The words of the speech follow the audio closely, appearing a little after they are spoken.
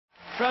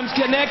From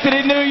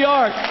Schenectady, New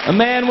York, a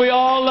man we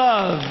all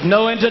love.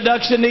 No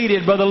introduction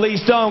needed, Brother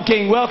Lee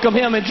Stoneking. Welcome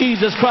him in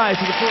Jesus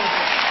Christ to the pulpit.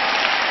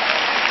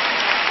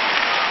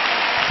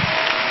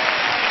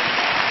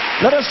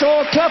 Let us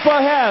all clap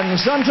our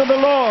hands unto the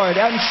Lord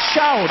and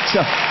shout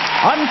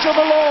unto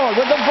the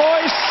Lord with the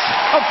voice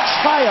of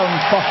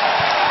triumph.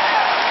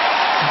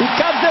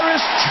 Because there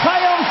is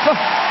triumph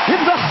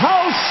in the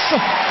house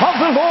of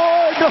the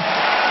Lord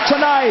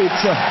tonight.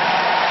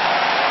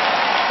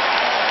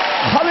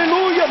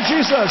 Hallelujah,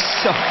 Jesus.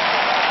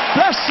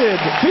 Blessed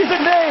be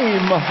the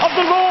name of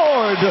the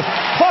Lord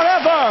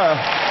forever.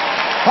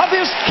 Of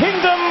his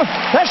kingdom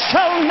there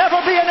shall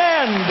never be an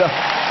end.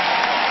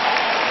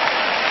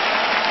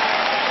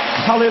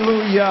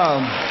 Hallelujah.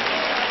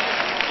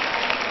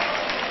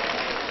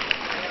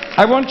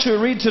 I want to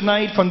read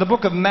tonight from the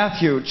book of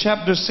Matthew,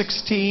 chapter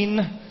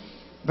 16,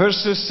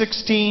 verses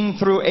 16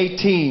 through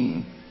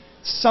 18.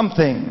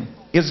 Something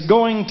is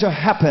going to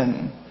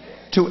happen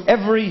to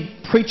every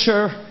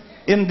preacher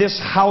in this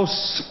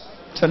house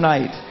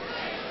tonight.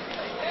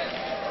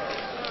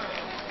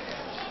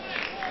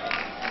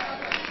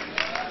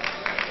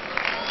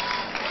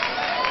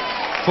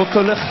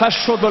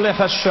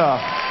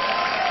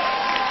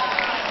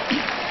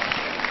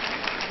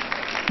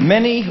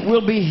 Many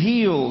will be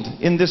healed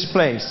in this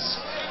place.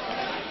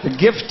 The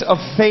gift of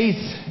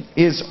faith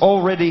is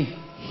already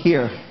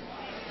here.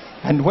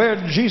 And where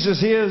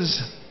Jesus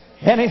is,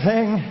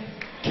 anything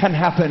can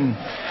happen.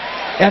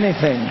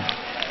 Anything.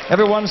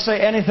 Everyone say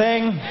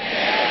anything.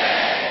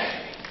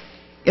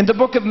 In the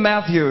book of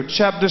Matthew,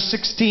 chapter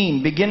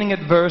 16, beginning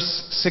at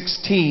verse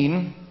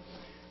 16,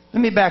 let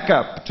me back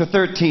up to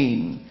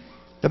 13.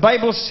 The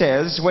Bible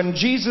says, when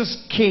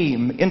Jesus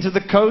came into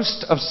the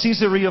coast of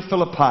Caesarea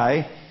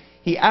Philippi,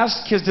 he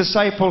asked his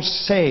disciples,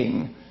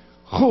 saying,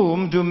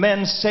 whom do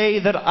men say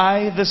that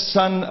I, the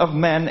Son of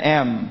Man,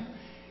 am?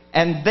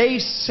 And they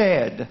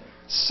said,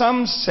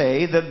 some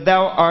say that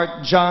thou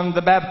art John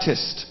the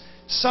Baptist,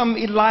 some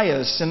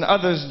Elias, and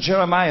others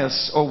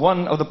Jeremias, or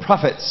one of the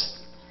prophets.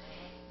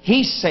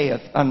 He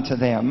saith unto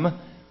them,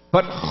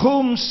 but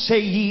whom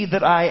say ye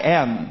that I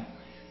am?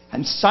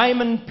 And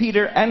Simon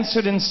Peter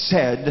answered and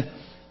said,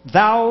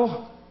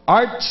 thou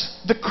art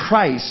the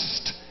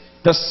Christ,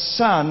 the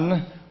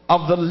Son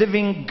of the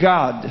living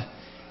God.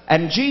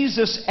 And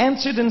Jesus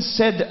answered and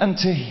said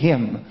unto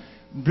him,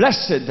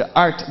 blessed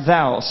art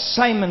thou,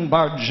 Simon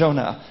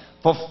Bar-Jonah,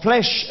 for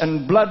flesh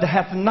and blood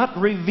hath not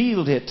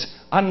revealed it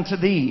unto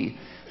thee,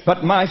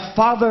 but my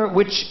Father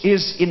which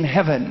is in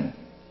heaven.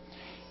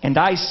 And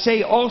I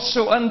say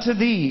also unto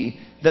thee,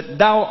 that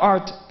thou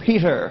art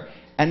Peter,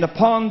 and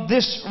upon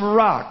this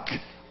rock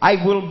I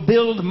will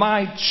build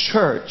my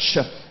church,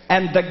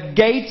 and the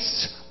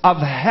gates of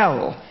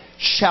hell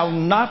shall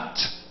not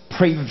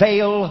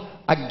prevail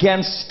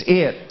against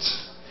it.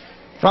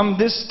 From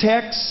this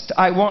text,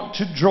 I want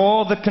to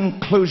draw the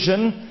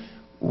conclusion,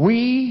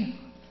 we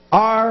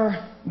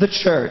are the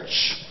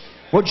church.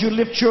 Would you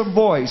lift your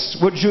voice?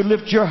 Would you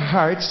lift your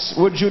hearts?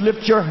 Would you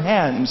lift your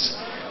hands?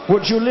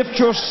 Would you lift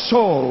your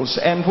souls?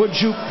 And would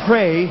you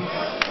pray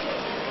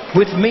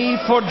with me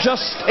for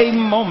just a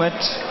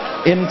moment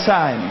in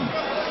time?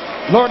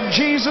 Lord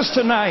Jesus,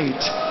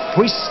 tonight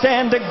we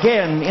stand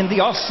again in the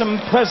awesome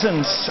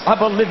presence of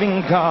a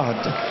living God.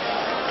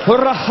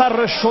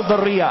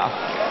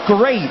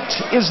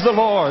 Great is the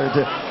Lord,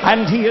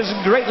 and he is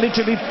greatly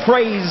to be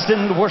praised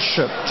and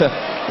worshipped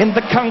in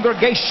the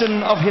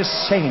congregation of his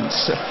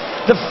saints.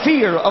 The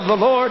fear of the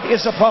Lord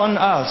is upon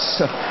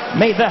us.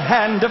 May the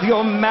hand of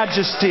your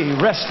majesty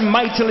rest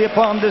mightily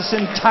upon this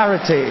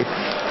entirety,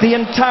 the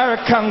entire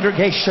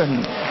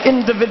congregation,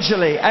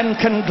 individually and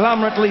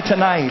conglomerately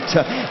tonight.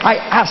 I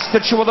ask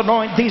that you will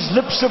anoint these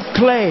lips of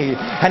clay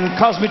and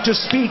cause me to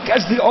speak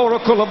as the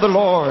oracle of the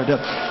Lord.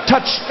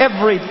 Touch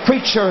every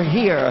preacher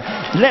here.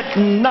 Let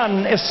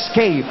none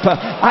escape.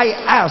 I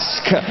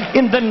ask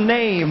in the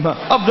name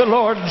of the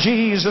Lord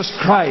Jesus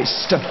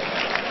Christ.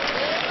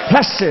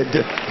 Blessed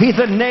be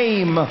the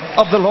name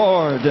of the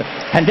Lord.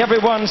 And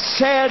everyone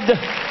said,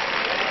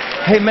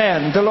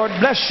 amen. The Lord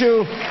bless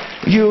you.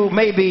 You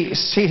may be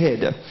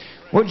seated.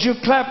 Would you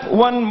clap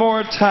one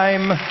more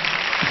time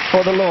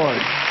for the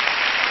Lord?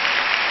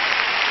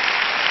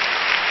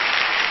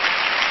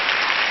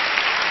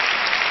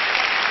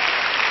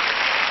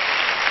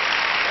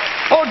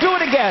 Oh, do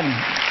it again.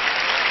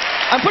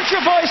 And put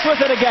your voice with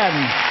it again.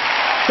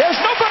 There's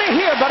nobody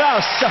here but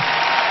us.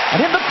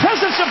 And in the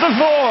presence of the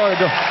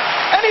Lord,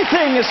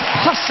 anything is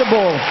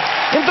possible.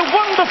 In the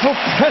wonderful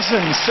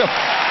presence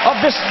of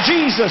this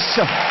Jesus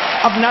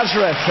of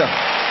Nazareth.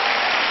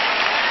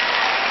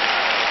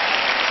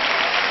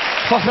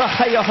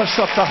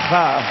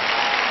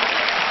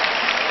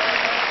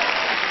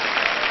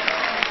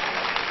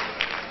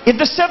 In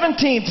the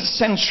 17th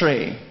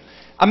century,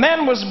 a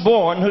man was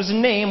born whose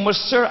name was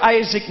Sir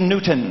Isaac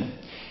Newton.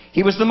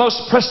 He was the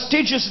most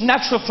prestigious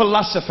natural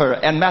philosopher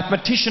and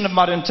mathematician of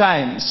modern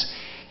times.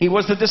 He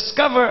was the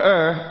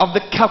discoverer of the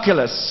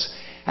calculus.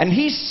 And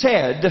he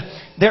said,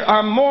 there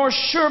are more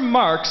sure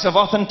marks of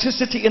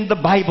authenticity in the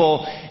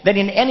Bible than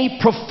in any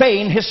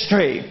profane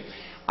history.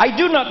 I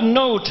do not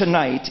know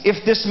tonight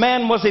if this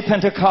man was a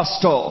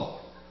Pentecostal,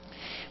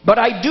 but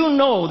I do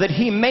know that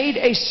he made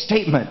a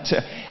statement,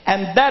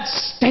 and that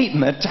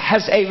statement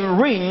has a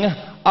ring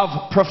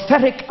of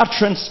prophetic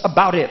utterance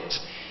about it.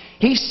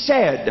 He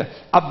said,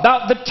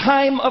 about the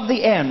time of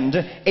the end,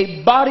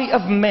 a body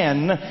of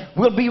men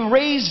will be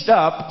raised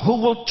up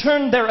who will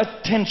turn their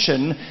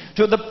attention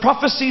to the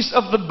prophecies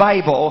of the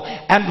Bible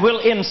and will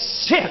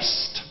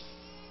insist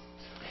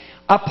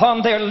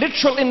upon their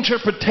literal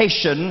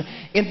interpretation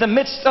in the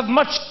midst of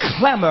much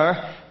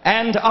clamor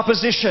and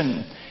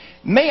opposition.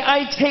 May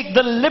I take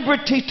the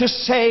liberty to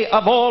say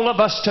of all of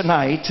us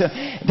tonight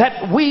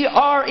that we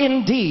are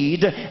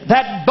indeed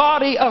that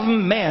body of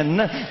men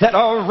that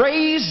are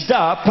raised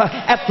up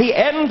at the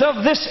end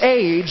of this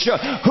age,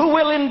 who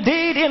will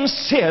indeed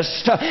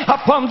insist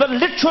upon the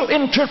literal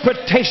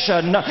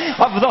interpretation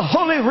of the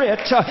Holy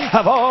Writ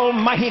of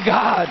Almighty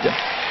God.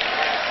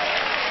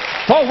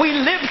 For we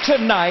live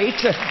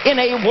tonight in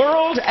a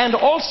world, and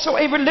also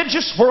a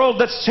religious world,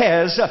 that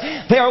says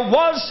there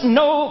was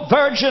no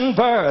virgin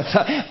birth.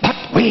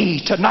 But we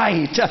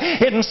tonight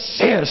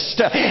insist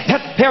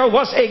that there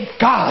was a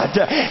God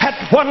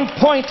at one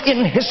point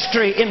in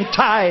history, in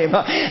time,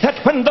 that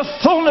when the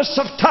fullness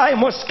of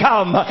time was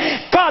come,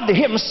 God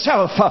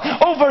himself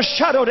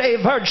overshadowed a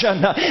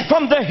virgin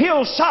from the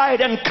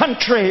hillside and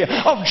country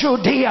of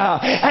Judea,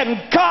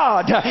 and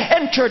God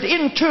entered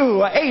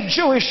into a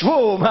Jewish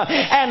womb,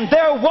 and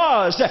there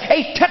was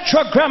a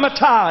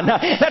tetragrammaton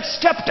that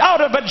stepped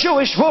out of a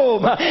Jewish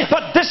womb.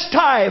 But this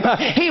time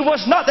he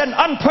was not an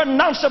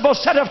unpronounceable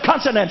set of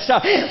consonants,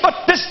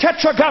 but this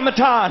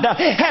tetragrammaton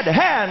had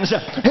hands,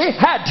 he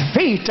had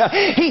feet,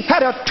 he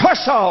had a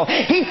torso,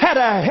 he had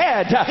a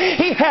head,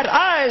 he had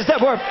eyes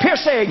that were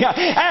piercing,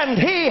 and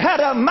he had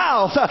a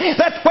mouth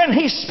that when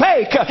he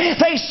spake,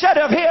 they said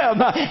of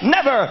him,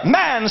 never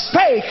man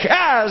spake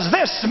as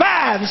this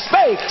man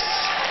spakes.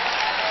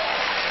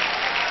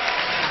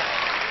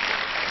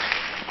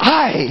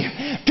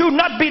 I do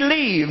not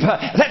believe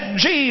that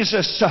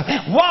Jesus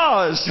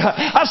was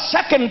a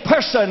second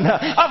person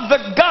of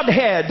the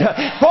Godhead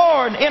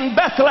born in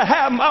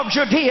Bethlehem of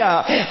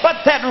Judea,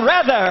 but that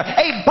rather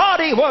a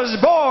body was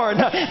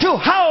born to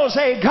house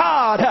a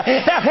God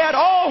that had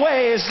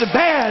always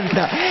been,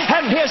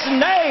 and his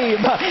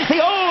name,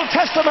 the Old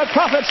Testament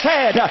prophet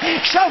said,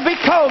 shall be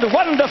called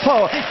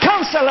Wonderful,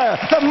 Counselor,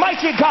 the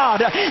Mighty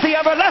God, the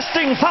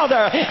Everlasting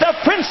Father, the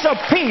Prince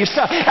of Peace,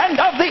 and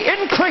of the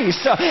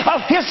increase of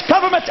his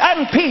government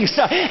and peace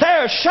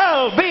there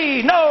shall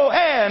be no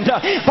end.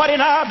 But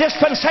in our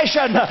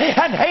dispensation,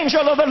 an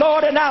angel of the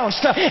Lord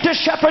announced to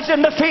shepherds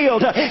in the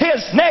field,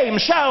 his name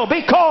shall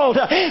be called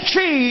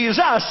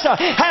Jesus,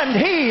 and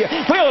he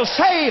will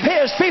save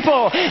his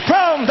people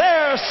from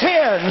their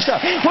sins.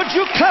 Would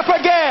you clap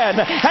again,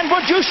 and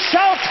would you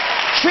shout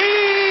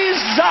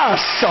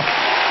Jesus?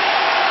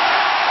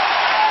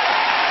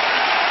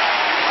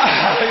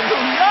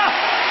 Hallelujah.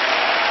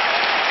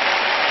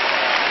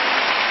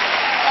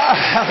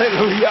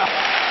 Hallelujah.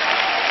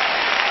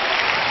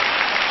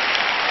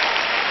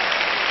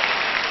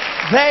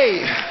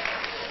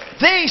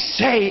 They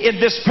say in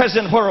this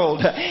present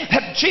world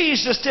that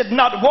Jesus did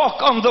not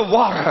walk on the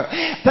water,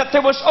 that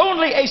there was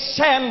only a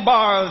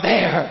sandbar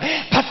there.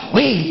 But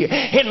we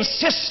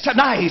insist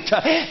tonight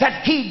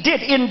that he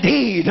did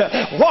indeed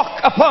walk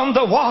upon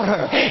the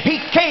water. He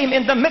came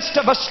in the midst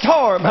of a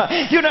storm.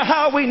 You know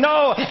how we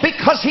know?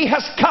 Because he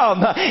has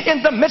come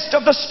in the midst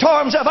of the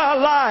storms of our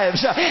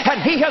lives,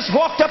 and he has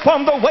walked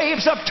upon the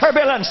waves of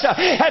turbulence,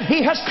 and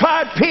he has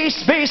cried,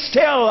 peace, be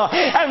still,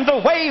 and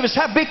the waves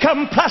have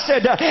become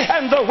placid,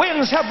 and the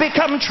winds have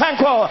become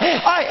tranquil.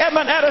 I am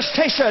an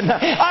attestation,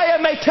 I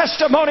am a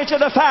testimony to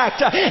the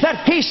fact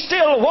that he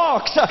still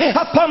walks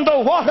upon the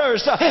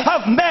waters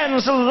of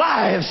men's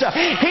lives.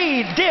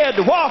 He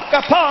did walk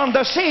upon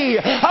the Sea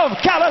of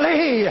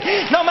Galilee.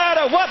 No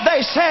matter what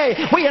they say,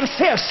 we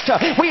insist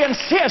upon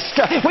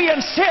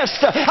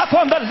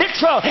the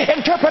literal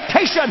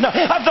interpretation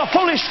of the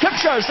Holy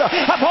Scriptures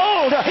of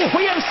old.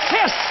 We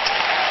insist.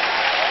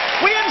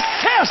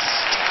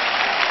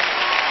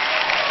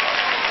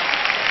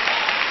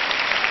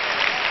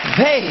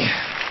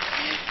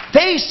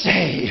 They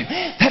say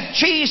that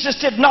Jesus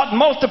did not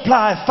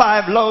multiply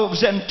 5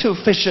 loaves and 2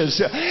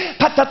 fishes,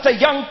 but that the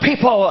young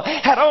people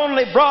had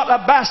only brought a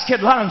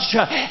basket lunch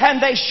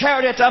and they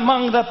shared it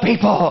among the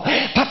people.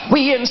 But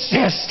we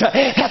insist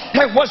that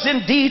there was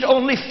indeed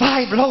only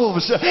 5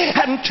 loaves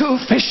and 2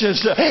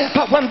 fishes.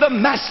 But when the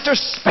Master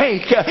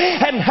spake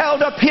and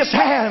held up his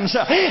hands,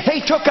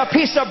 they took a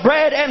piece of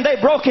bread and they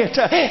broke it,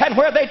 and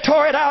where they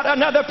tore it out,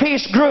 another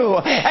piece grew,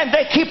 and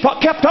they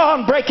kept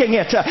on breaking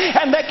it,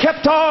 and they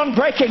kept on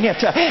breaking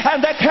it,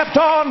 and they kept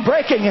on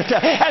breaking it,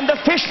 and the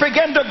fish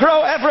began to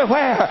grow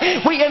everywhere.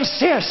 We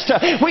insist that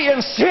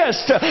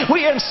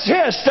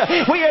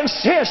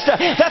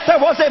there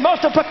was a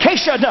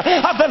multiplication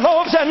of the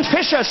loaves and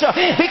fishes,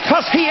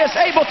 because he is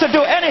able to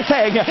do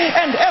anything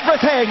and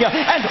everything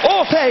and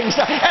all things,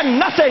 and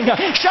nothing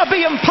shall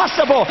be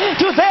impossible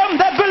to them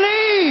that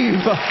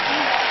believe.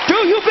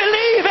 Do you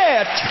believe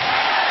it?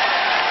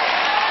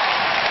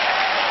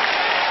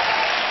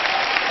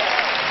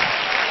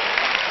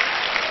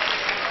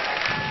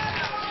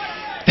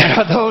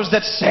 those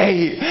that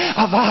say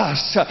of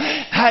us,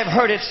 I've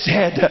heard it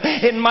said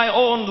in my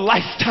own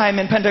lifetime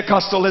in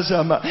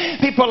Pentecostalism,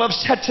 people have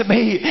said to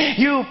me,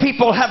 you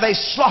people have a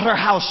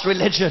slaughterhouse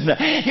religion.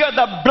 You're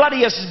the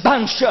bloodiest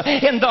bunch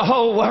in the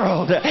whole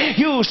world.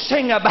 You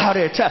sing about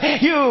it.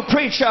 You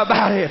preach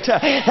about it.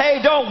 They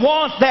don't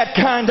want that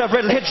kind of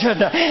religion.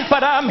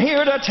 But I'm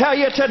here to tell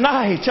you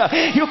tonight,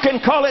 you can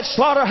call it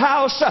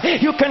slaughterhouse,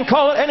 you can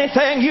call it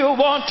anything you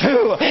want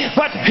to,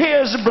 but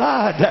His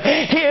blood,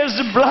 His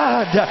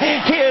blood,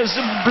 His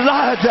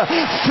blood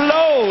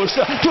flows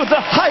to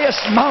the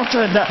highest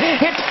mountain.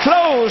 It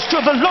flows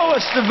to the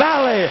lowest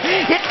valley.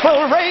 It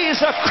will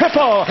raise a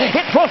cripple.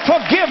 It will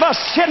forgive a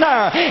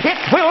sinner. It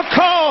will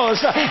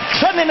cause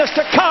cleanliness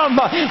to come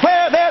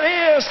where there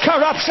is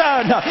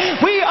corruption.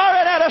 We are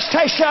an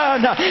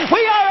attestation.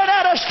 We are an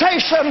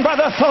attestation,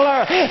 Brother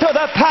Fuller, to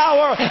the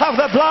power of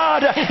the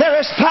blood. There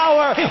is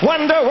power,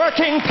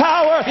 wonder-working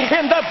power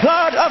in the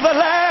blood of the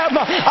Lamb.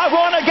 I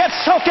want to get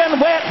soaking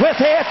wet with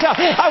it.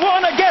 I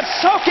want to get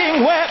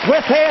soaking wet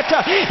with it.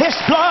 This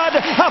blood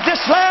of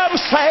this Lamb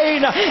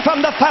slain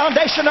from the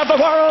foundation of the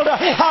world,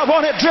 I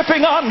want it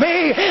dripping on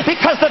me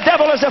because the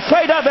devil is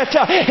afraid of it.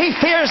 He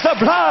fears the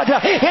blood.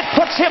 It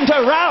puts him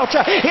to rout.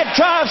 It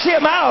drives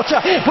him out.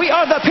 We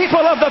are the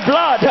people of the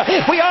blood.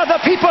 We are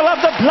the people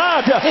of the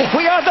blood.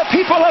 We are the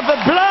people of the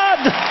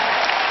blood.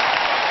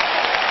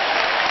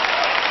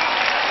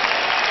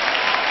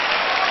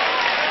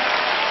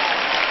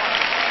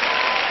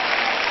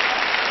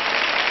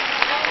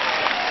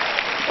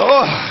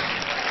 Oh,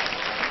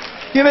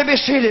 you may be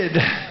seated.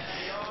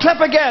 Clap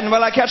again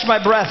while I catch my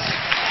breath.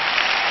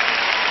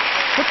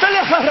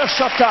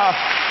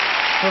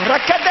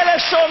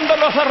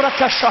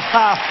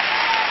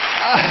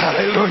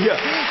 Hallelujah.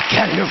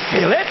 Can you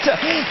feel it?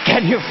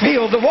 Can you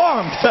feel the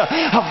warmth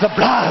of the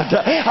blood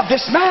of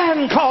this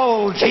man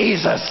called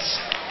Jesus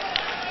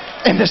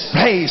in this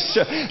place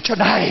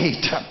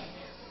tonight?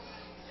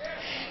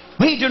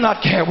 We do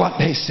not care what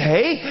they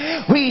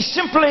say. We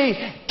simply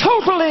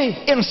totally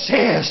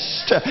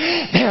insist.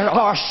 There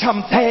are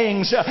some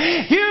things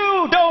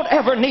you don't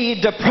ever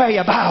need to pray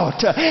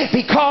about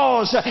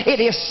because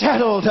it is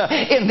settled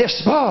in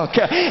this book.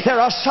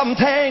 There are some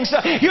things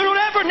you don't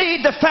ever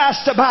need to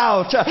fast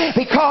about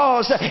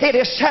because it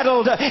is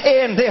settled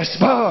in this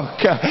book.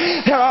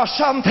 There are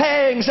some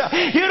things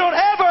you don't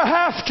ever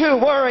have to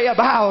worry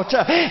about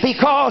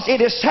because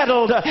it is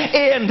settled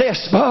in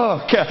this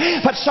book.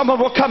 But someone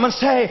will come and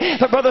say,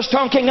 but Brother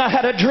Stoneking, I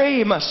had a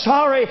dream.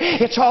 Sorry,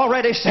 it's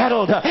already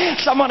settled.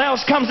 Someone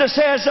else comes and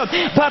says,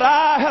 but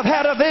I have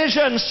had a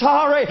vision.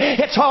 Sorry,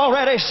 it's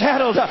already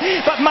settled.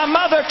 But my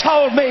mother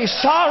told me.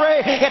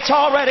 Sorry, it's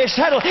already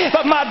settled.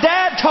 But my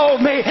dad told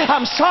me.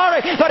 I'm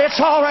sorry, but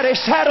it's already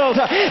settled.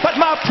 But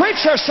my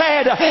preacher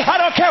said. I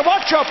don't care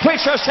what your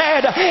preacher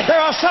said. There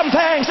are some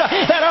things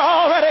that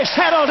are already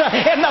settled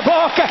in the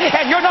book,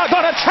 and you're not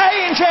going to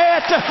change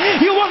it.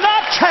 You will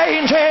not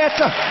change it.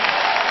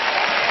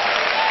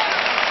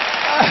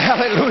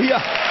 Hallelujah.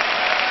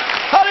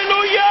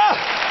 Hallelujah.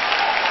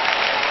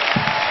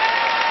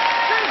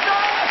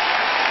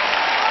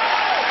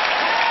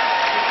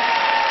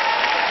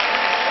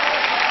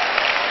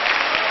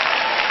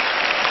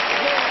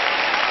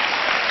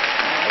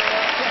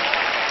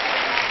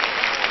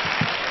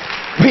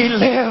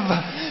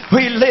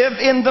 We live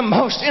in the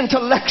most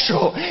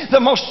intellectual, the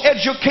most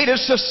educated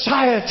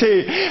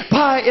society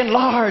by and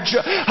large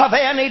of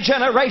any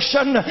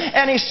generation,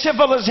 any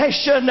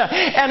civilization,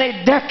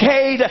 any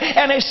decade,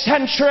 any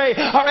century,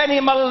 or any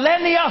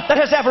millennia that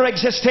has ever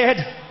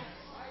existed.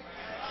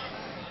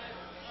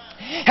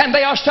 And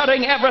they are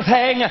studying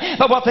everything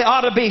but what they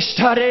ought to be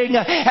studying.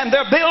 And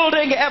they're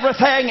building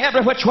everything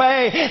every which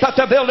way, but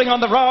they're building on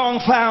the wrong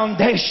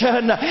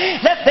foundation.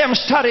 Let them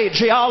study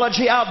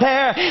geology out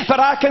there, but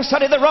I can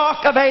study the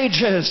rock of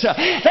ages.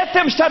 Let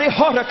them study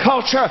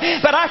horticulture,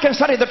 but I can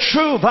study the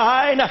true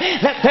vine.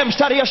 Let them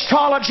study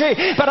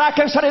astrology, but I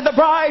can study the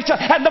bright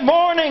and the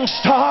morning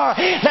star.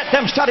 Let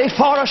them study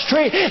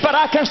forestry, but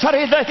I can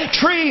study the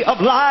tree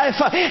of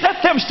life.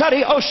 Let them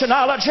study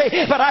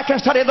oceanology, but I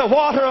can study the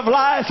water of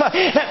life.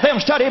 Let them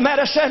study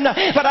medicine,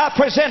 but I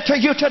present to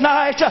you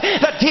tonight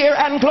the dear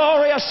and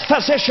glorious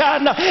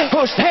physician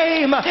whose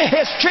name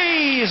is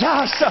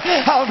Jesus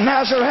of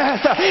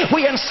Nazareth.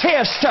 We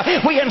insist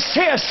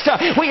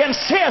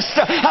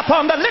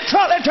upon the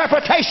literal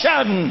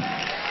interpretation.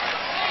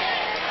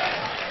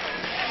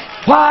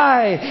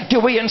 Why do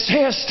we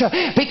insist?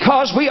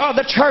 Because we are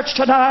the church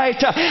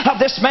tonight of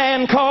this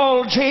man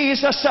called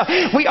Jesus.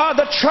 We are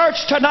the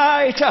church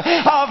tonight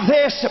of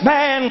this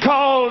man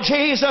called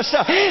Jesus.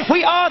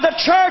 We are the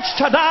church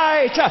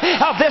tonight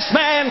of this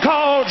man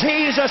called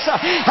Jesus.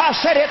 I've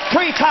said it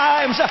 3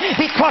 times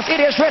because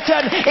it is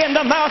written, in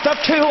the mouth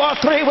of 2 or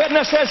 3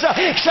 witnesses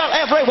shall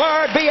every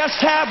word be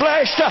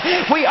established.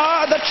 We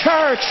are the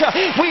church.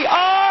 We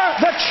are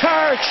the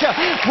church.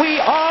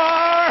 We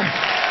are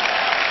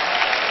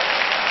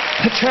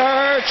the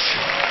church.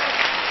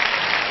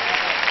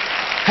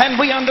 And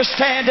we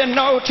understand and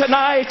know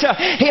tonight,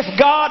 if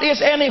God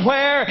is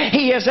anywhere,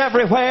 He is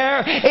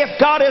everywhere. If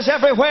God is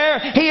everywhere,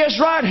 He is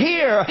right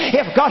here.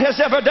 If God has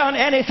ever done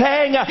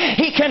anything,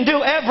 He can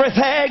do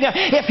everything.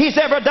 If He's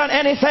ever done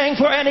anything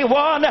for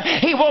anyone,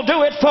 He will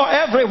do it for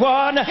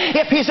everyone.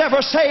 If He's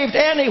ever saved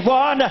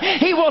anyone,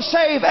 He will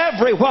save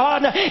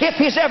everyone. If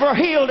He's ever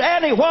healed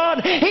anyone,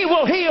 He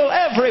will heal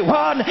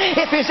everyone.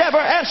 If He's ever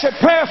answered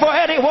prayer for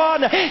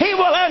anyone, He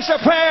will answer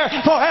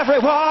prayer for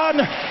everyone.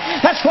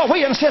 That's what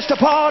we insist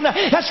upon.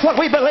 That's what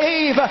we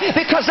believe,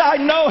 because I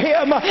know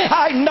Him.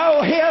 I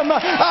know Him.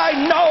 I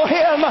know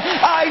Him.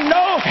 I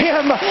know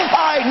Him.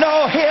 I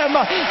know Him.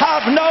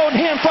 I've known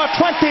Him for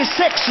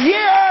 26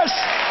 years.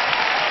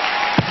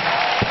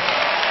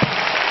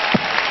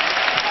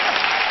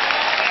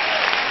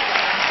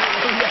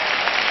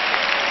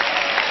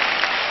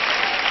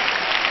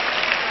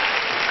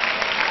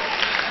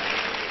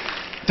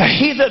 The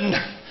heathen,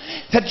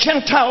 the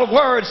Gentile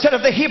word said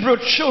of the Hebrew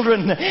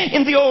children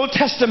in the Old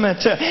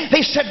Testament,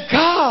 they said,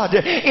 God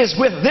is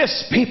with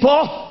this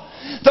people.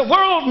 The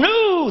world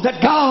knew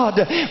that God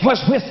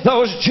was with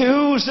those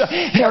Jews.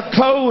 Their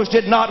clothes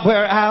did not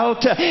wear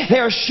out.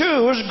 Their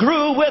shoes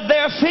grew with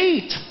their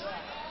feet.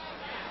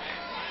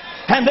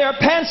 And their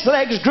pants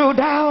legs grew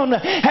down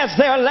as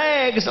their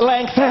legs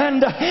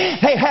lengthened.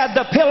 They had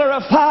the pillar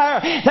of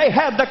fire. They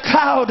had the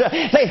cloud.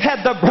 They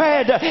had the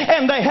bread.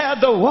 And they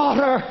had the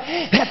water.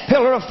 That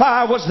pillar of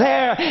fire was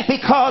there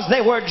because they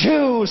were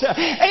Jews.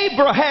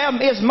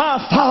 Abraham is my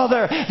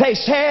father. They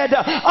said,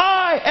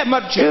 I am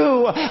a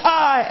Jew.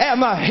 I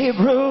am a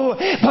Hebrew.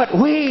 But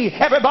we,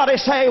 everybody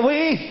say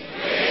we.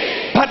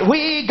 But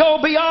we go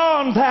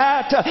beyond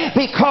that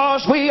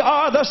because we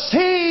are the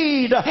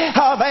seed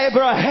of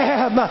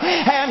Abraham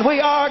and we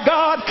are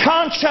God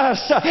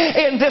conscious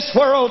in this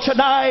world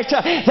tonight.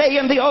 They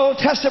in the Old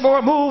Testament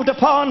were moved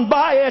upon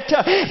by it,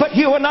 but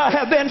you and I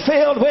have been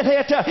filled with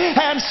it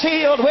and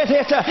sealed with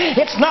it.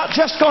 It's not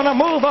just going to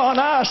move on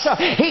us.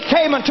 He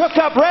came and took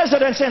up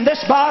residence in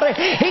this body.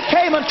 He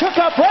came and took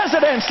up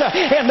residence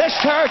in this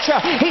church.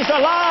 He's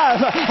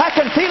alive. I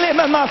can feel Him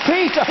in my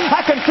feet.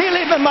 I can feel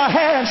Him in my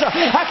hands.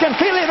 I can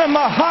feel Him in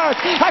my heart.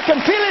 I can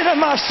feel it in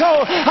my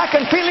soul. I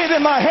can feel it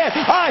in my head.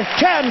 I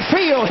can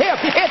feel Him.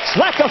 It's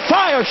like a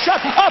fire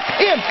shut up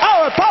in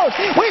our bones.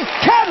 We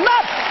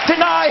cannot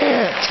deny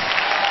it.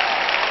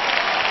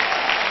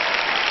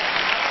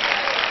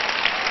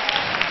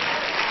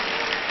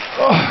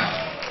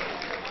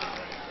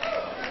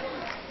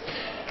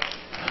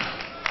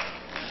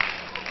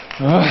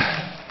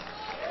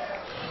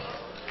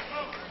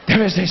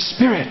 There is a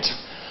spirit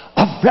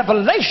of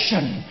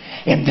revelation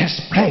in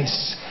this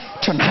place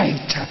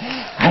tonight,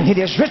 and it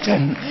is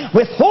written,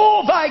 with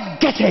all thy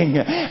getting,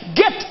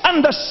 get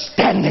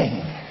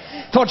understanding.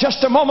 For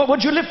just a moment,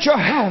 would you lift your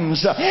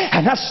hands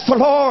and ask the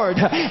Lord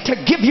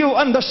to give you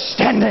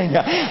understanding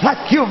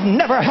like you've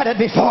never had it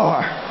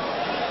before?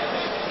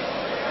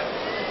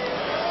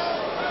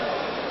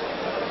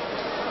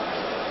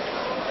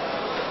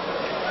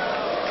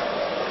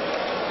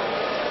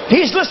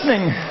 He's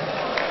listening.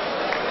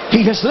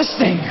 He is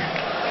listening.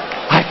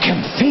 I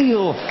can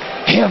feel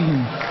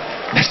Him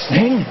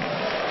listening.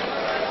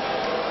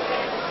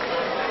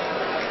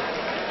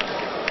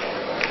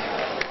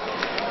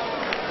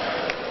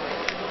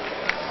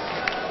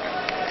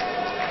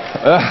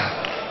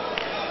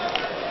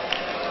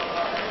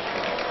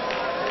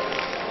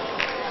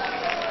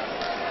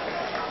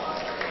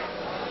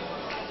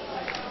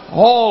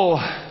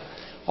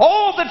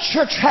 All the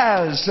church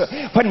has,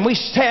 when we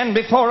stand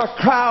before a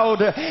crowd,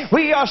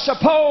 we are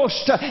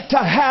supposed to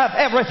have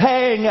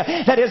everything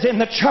that is in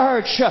the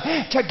church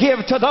to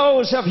give to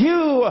those of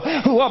you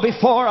who are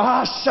before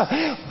us.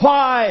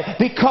 Why?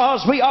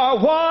 Because we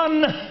are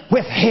one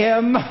with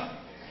Him.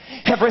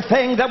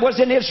 Everything that was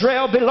in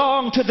Israel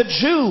belonged to the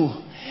Jew.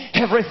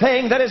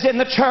 Everything that is in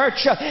the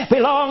church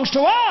belongs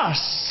to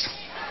us.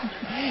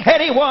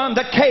 Anyone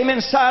that came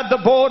inside the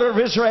border of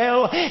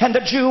Israel and the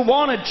Jew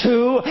wanted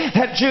to,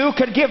 that Jew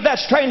could give that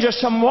stranger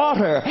some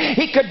water.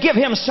 He could give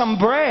him some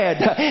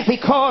bread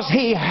because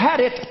he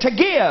had it to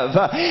give.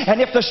 And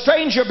if the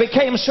stranger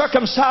became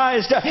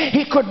circumcised,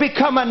 he could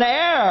become an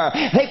heir.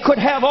 They could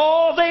have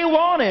all they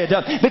wanted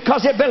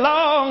because it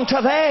belonged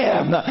to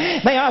them.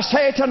 May I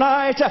say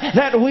tonight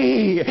that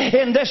we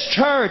in this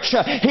church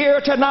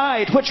here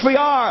tonight, which we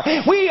are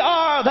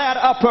that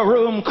upper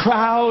room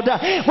crowd.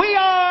 We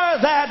are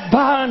that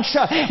bunch.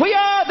 We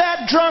are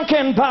that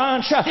drunken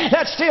bunch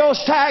that still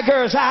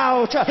staggers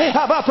out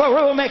of upper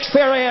room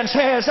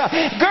experiences,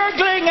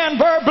 gurgling and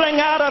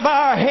burbling out of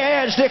our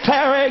heads,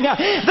 declaring,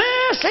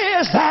 this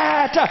is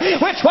that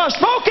which was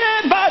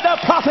spoken by the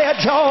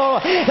prophet Joel,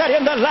 that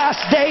in the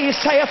last days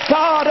saith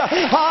God,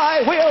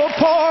 I will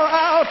pour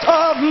out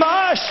of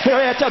my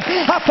spirit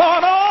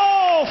upon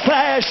all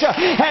flesh,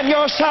 and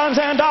your sons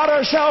and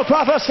daughters shall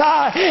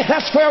prophesy.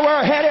 That's where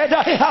we're headed.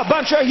 A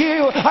bunch of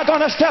you are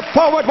going to step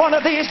forward one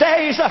of these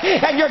days,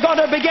 and you're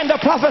going to begin to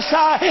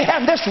prophesy,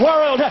 and this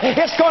world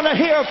is going to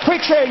hear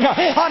preaching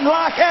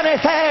unlike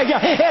anything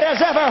it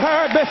has ever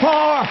heard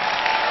before.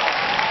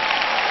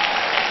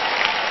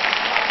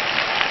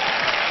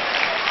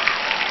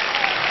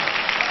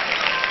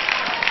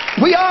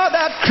 We are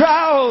that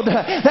crowd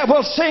that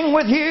will sing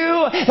with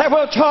you, that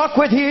will talk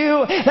with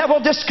you, that will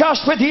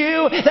discuss with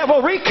you, that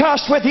will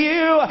recuss with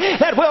you,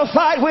 that will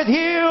fight with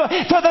you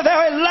to the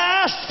very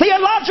last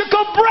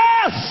theological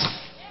breath.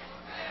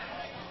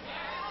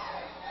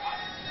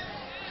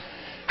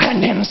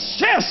 And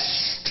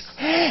insist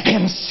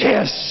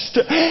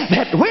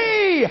that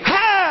we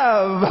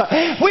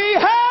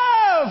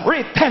have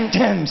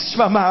repentance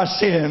from our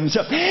sins.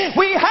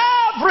 We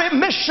have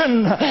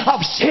remission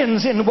of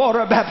sins in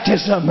water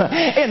baptism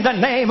in the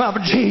name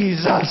of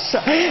Jesus.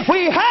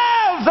 We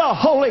have the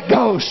Holy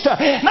Ghost,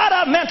 not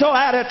a mental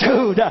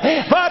attitude,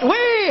 but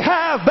we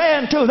have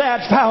been to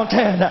that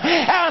fountain,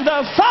 and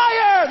the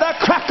fire, the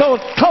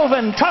crackled,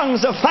 cloven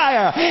tongues of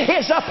fire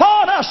is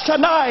upon us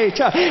tonight.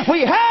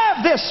 We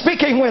have this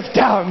speaking with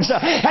tongues,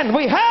 and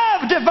we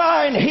have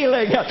divine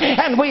healing,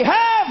 and we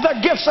have the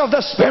gifts of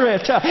the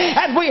Spirit,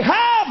 and we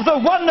have the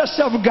oneness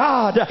of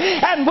God,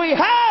 and we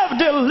have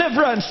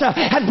deliverance,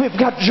 and we've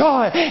got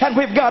joy, and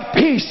we've got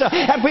peace,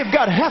 and we've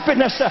got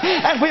happiness,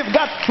 and we've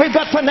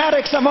got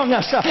fanatics among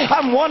us.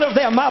 I'm one of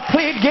them. I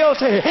plead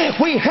guilty.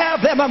 We have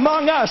them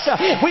among us.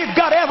 We've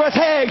got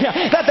everything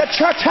that the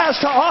church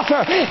has to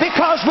offer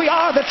because we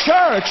are the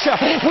church.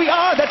 We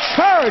are the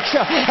church,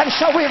 and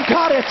so we've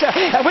got it,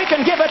 and we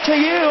can give it to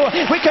you.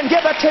 We can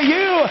give it to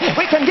you.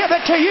 We can give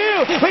it to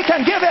you. We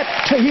can give it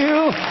to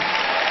you.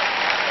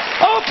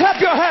 Oh, clap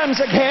your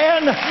hands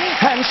again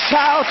and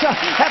shout,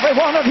 every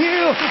one of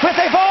you, with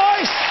a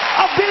voice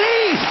of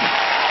belief.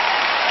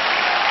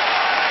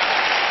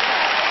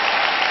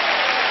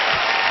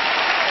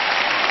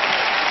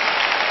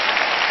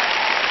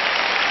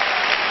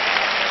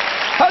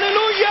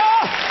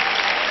 Hallelujah!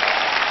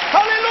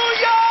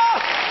 Hallelujah!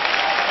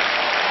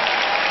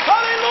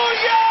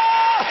 Hallelujah!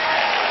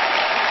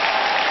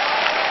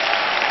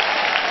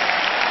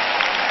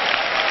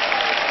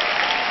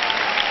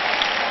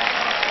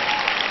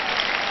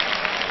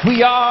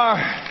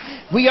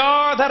 We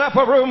are that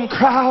upper room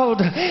crowd.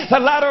 The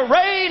latter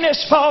rain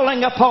is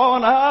falling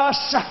upon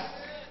us.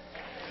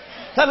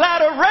 The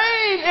latter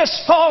rain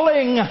is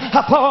falling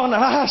upon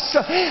us.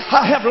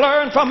 I have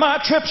learned from my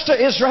trips to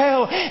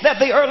Israel that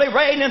the early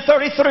rain in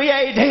 33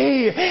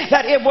 AD,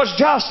 that it was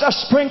just a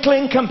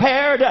sprinkling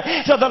compared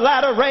to the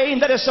latter rain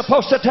that is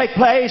supposed to take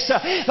place.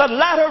 The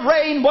latter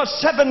rain was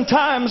 7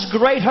 times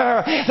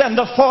greater than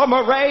the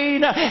former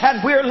rain,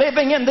 and we're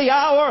living in the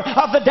hour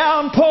of the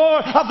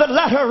downpour of the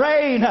latter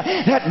rain.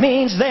 That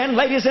means then,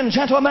 ladies and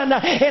gentlemen,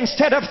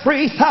 instead of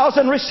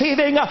 3,000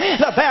 receiving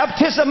the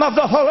baptism of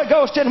the Holy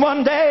Ghost in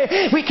one day,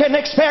 we can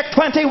expect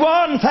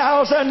 21,000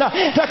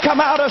 to come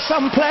out of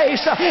some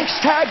place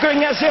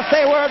staggering as if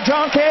they were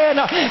drunk in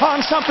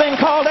on something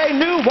called a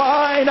new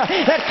wine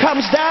that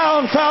comes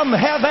down from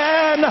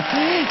heaven.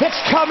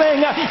 It's coming.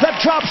 The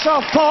drops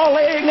are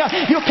falling.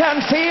 You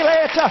can feel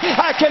it.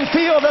 I can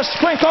feel the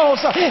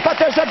sprinkles,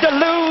 but there's a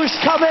deluge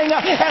coming,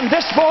 and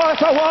this boy,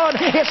 for one,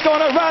 is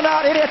going to run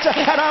out in it,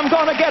 and I'm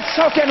going to get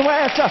soaking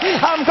wet.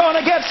 I'm going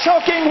to get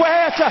soaking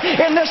wet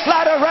in this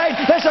latter rain.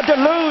 There's a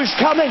deluge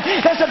coming.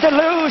 There's a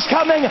deluge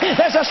coming.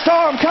 There's a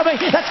storm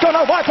coming that's going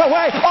to wipe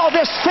away all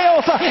this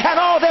filth and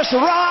all this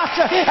rot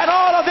and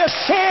all of this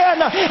sin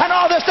and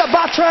all this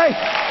debauchery.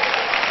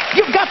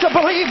 You've got to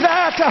believe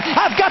that.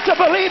 I've got to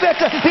believe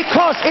it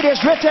because it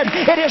is written.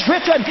 It is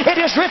written. It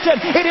is written.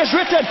 It is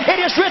written.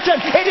 It is written.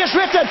 It is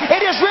written.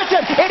 It is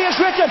written. It is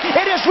written.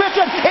 It is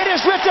written. It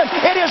is written.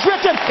 It is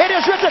written. It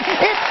is written.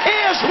 It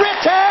is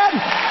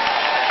written.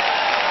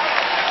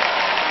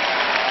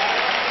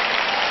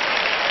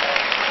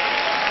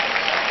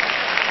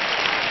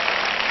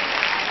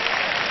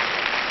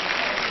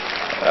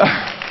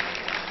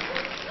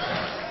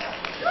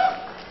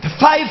 The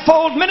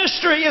fivefold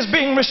ministry is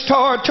being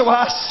restored to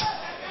us.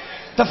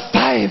 The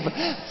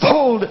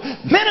fivefold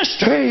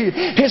ministry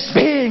is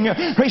being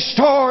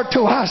restored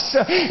to us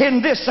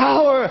in this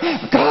hour.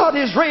 God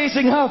is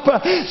raising up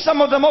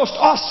some of the most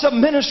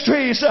awesome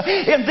ministries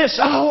in this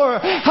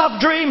hour. I've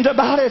dreamed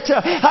about it.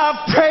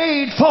 I've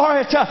prayed for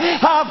it.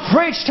 I've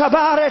preached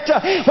about it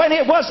when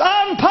it was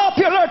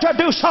unpopular to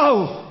do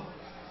so.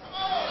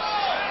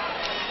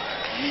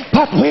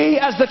 But we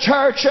as the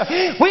church,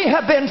 we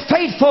have been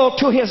faithful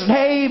to His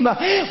name.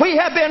 We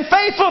have been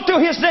faithful to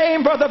His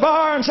name, Brother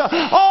Barnes,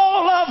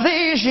 all of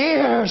these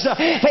years.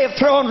 They've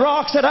thrown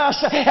rocks at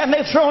us, and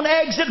they've thrown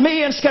eggs at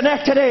me in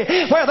Schenectady.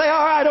 Where they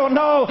are, I don't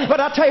know. But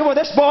I'll tell you where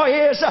this boy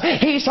is.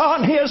 He's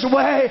on his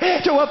way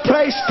to a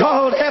place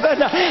called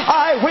heaven.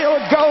 I will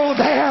go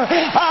there.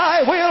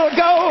 I will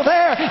go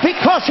there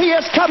because He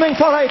is coming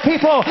for a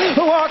people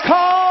who are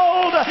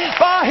called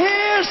by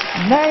His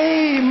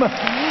name.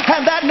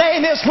 And that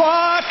name is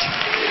what?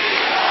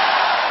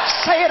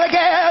 Jesus. Say it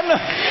again.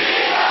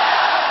 Jesus.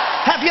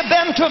 Have you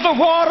been to the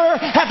water?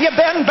 Have you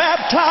been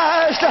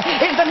baptized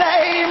in the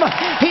name?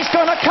 He's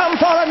going to come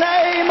for a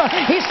name.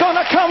 He's going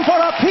to come for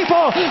a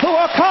people who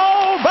are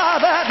called by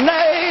that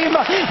name.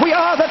 We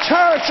are the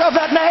church of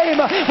that name.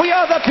 We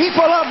are the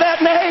people of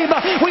that name.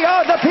 We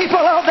are the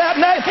people of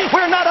that name.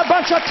 We're not a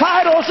bunch of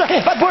titles,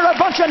 but we're a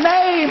bunch of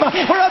name.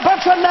 We're a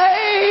bunch of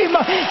name.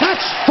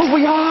 That's who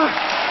we are.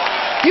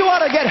 You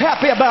ought to get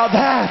happy about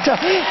that.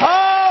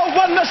 Oh,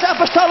 Oneness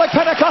Apostolic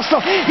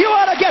Pentecostal, you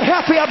ought to get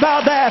happy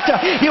about that.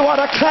 You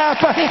ought to clap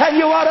and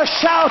you ought to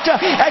shout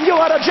and you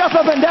ought to jump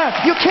up and down.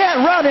 You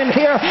can't run in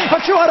here,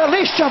 but you ought to at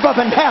least jump up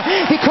and down,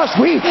 because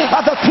we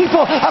are the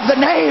people of the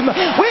name.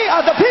 We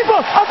are the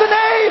people of the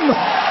name.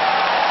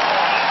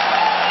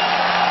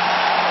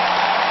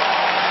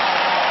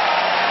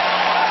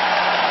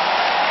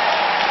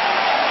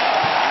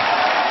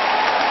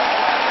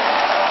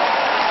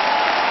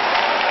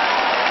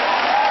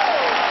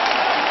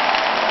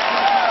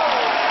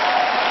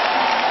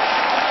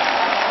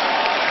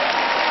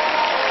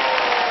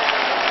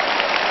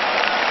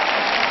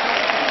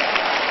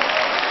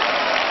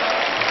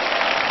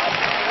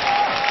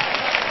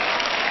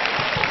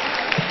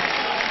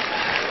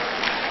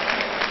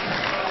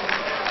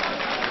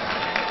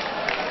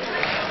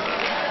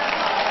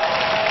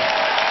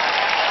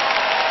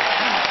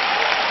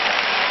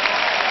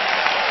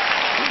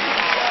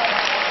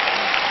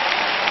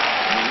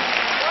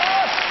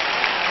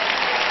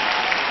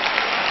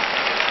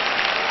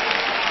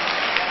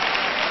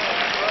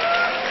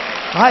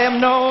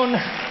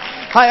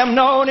 I am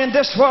known in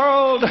this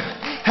world,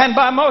 and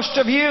by most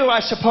of you, I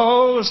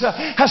suppose,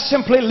 as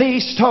simply Lee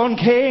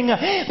Stoneking.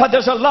 But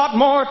there's a lot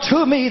more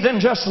to me than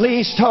just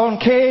Lee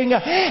Stoneking.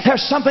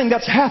 There's something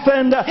that's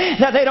happened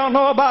that they don't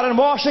know about in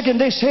Washington,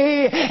 D.C.,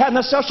 and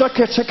the Social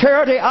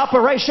Security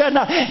operation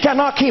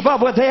cannot keep up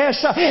with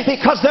this,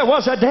 because there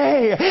was a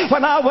day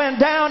when I went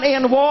down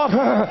in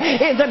water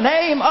in the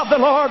name of the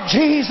Lord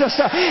Jesus,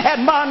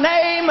 and my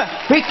name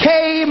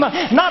became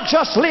not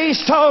just Lee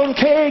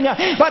Stoneking,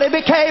 but it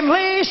became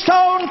Lee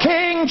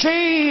Stoneking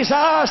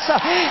Jesus.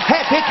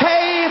 It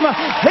became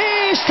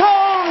the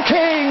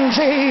Stoneking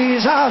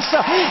Jesus.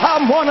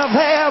 I'm one of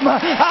them.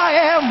 I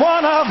am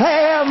one of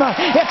them.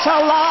 It's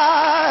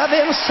alive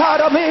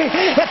inside of me.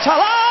 It's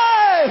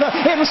alive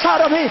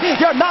inside of me.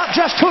 You're not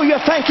just who you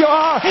think you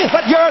are,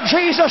 but you're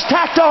Jesus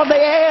tacked on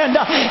the end.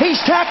 He's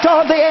tacked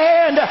on the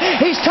end.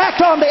 He's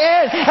tacked on the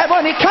end. And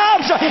when he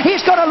comes,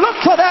 he's going to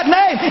look for that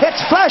name. It's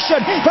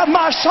flashing from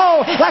my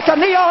soul like a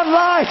neon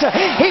light.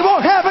 He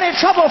won't have any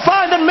trouble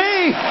finding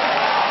me.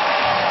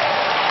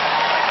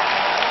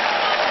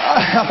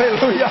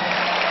 Hallelujah.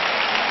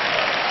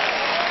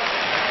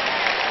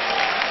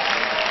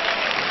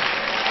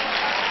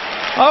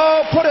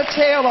 Oh, put a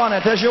tail on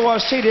it as you are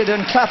seated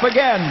and clap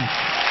again.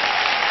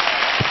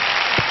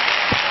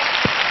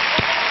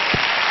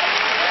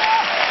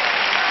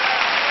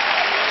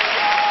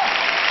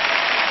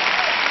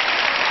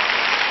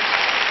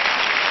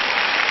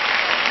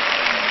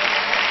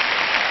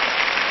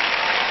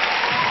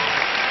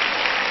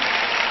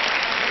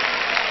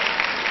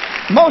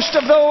 Most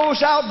of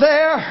those out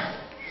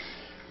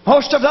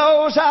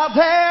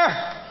there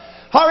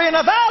are in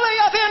a valley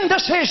of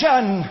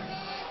indecision.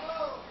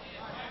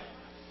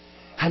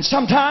 And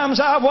sometimes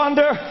I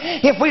wonder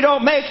if we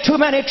don't make too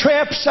many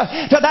trips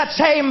to that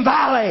same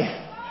valley.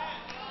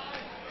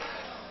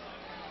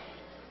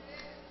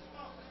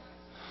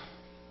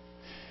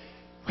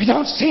 We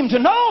don't seem to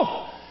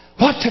know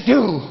what to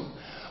do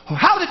or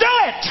how to do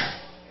it.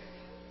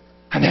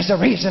 And there's a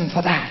reason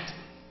for that.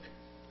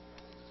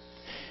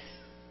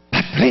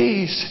 But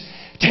please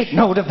take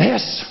note of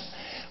this.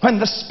 When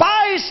the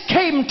spies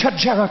came to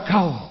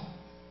Jericho,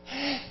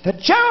 the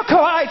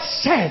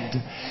Jerichoites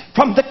said,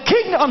 from the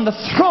king on the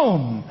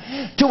throne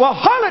to a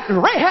harlot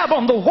Rahab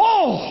on the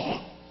wall,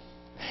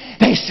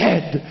 they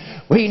said,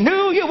 we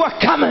knew you were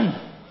coming.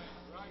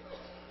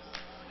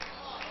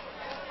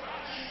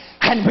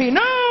 And we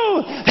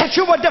knew that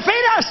you would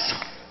defeat us.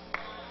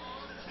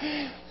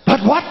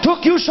 But what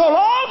took you so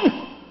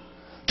long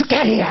to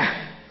get here?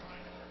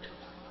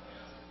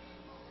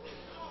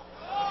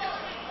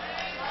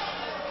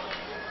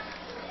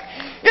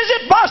 Is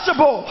it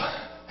possible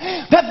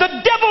that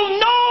the devil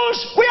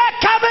knows we are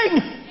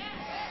coming?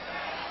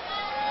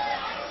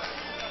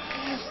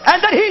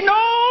 And that he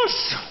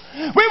knows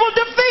we will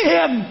defeat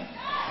him?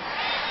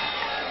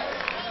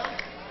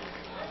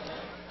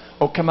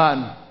 Oh, come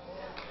on.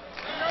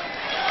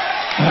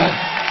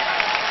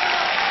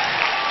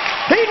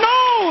 He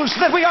knows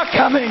that we are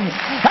coming,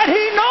 and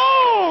he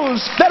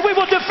knows that we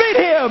will defeat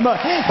him,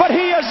 but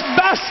he is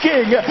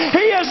basking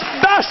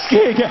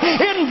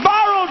in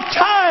borrowed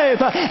time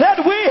that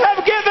we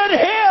have given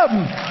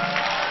him.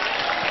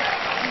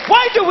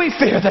 Why do we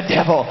fear the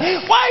devil?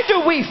 Why do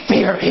we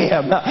fear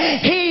him?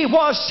 He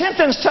was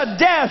sentenced to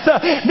death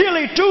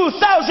nearly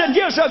 2,000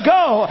 years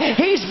ago.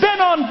 He's been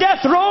on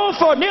death row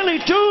for nearly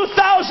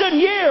 2,000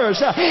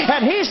 years.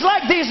 And he's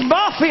like these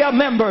mafia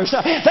members.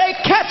 They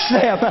catch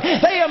them.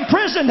 They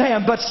imprison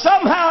him. But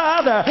somehow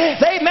or other,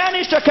 they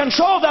manage to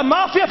control the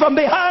mafia from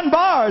behind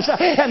bars.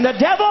 And the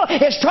devil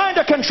is trying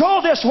to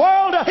control this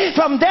world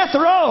from death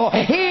row.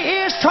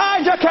 He is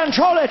trying to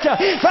control it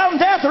from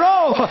death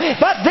row.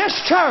 But this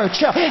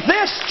church, the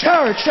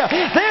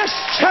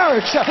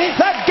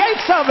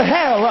gates of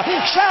hell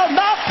shall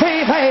not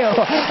prevail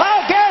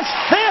against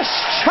this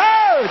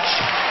church.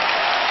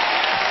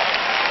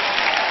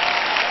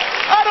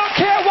 I don't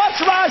care what's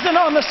rising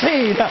on the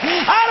scene.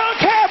 I don't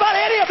care about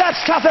any of that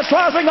stuff that's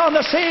rising on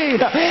the scene.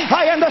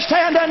 I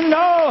understand and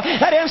know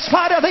that in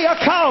spite of the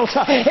occult,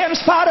 in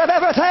spite of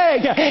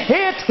everything,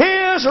 it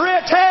is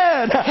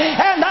written.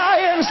 And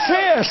I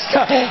insist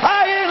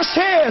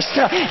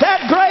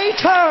that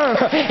greater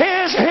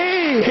is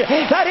He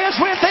that is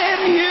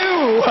within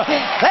you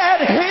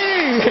than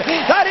he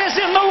that is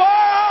in the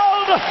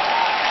world.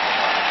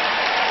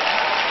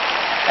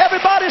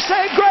 Everybody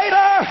say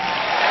greater.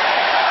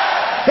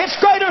 It's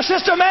greater,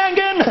 Sister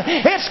Mangan.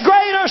 It's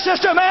greater,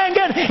 Sister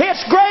Mangan.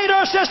 It's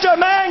greater, Sister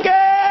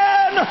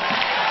Mangan.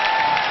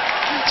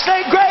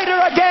 Say greater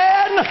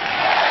again.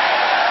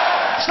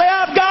 Say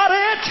I've got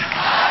it.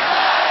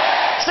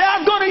 Say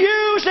I'm going to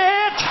use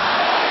it.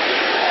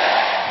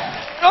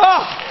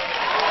 Oh.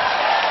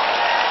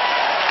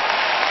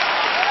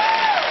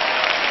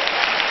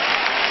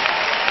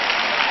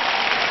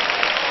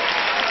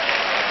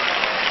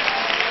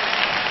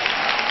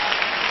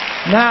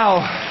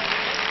 Now,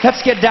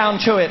 let's get down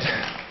to it.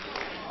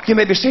 You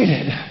may be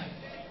seated.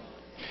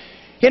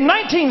 In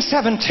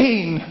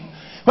 1917,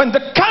 when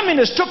the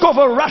communists took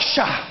over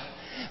Russia,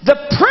 the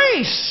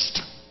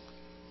priests,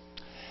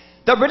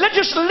 the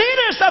religious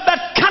leaders of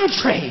that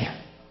country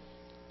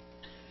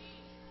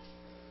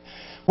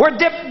were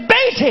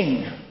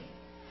debating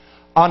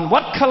on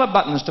what color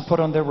buttons to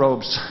put on their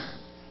robes.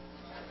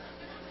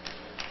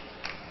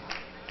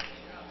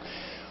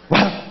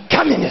 Well,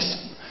 communism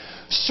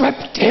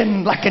swept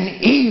in like an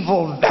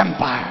evil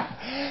vampire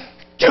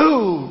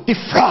to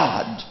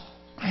defraud,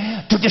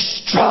 to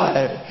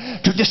destroy,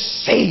 to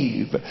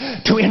deceive,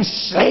 to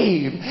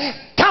enslave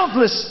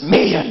countless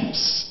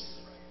millions.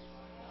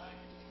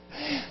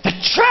 The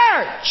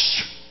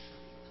church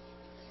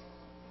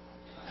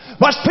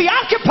was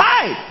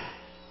preoccupied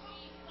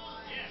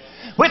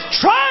with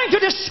trying to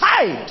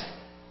decide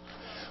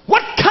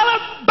what color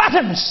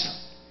buttons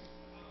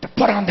to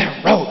put on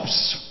their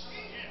robes.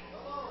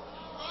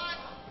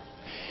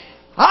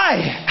 I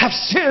have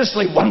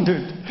seriously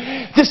wondered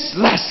this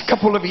last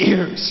couple of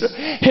years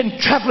in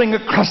traveling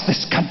across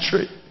this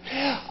country.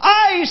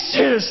 I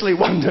seriously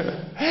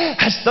wonder,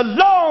 as the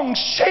long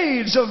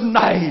shades of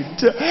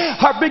night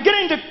are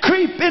beginning to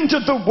creep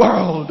into the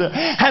world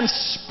and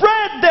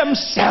spread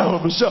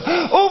themselves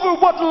over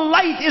what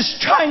light is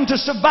trying to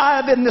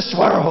survive in this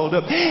world,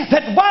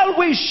 that while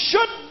we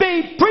should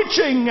be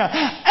preaching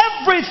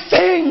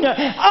everything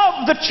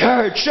of the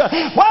church,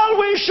 while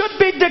we should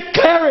be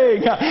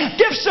declaring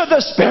gifts of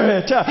the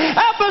Spirit,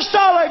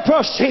 apostolic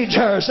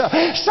procedures,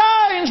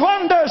 signs,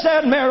 wonders,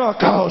 and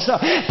miracles,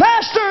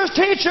 pastors,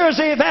 teachers,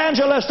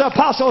 evangelists,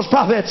 apostles,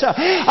 prophets,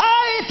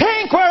 I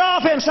think we're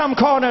off in some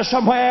corner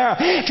somewhere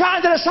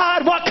trying to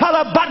decide what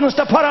color buttons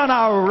to put on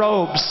our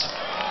robes.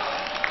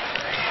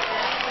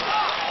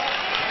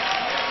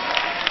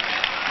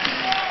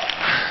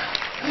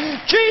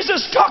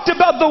 Jesus talked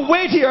about the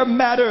weightier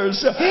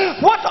matters.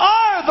 What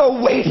are the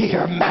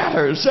weightier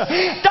matters?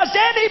 Does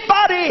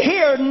anybody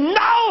here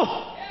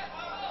know?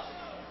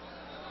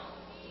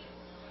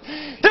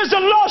 There's a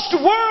lost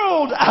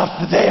world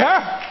out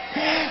there.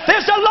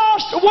 There's a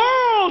lost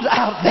world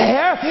out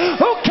there.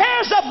 Who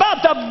cares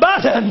about the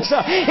buttons?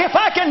 If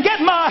I can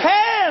get my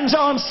hands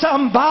on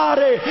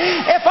somebody,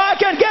 if I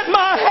can get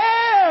my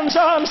hands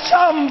on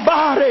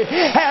somebody,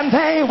 and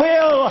they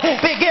will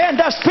begin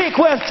to speak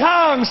with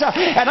tongues.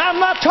 And I'm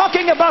not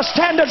talking about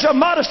standards of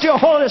modesty or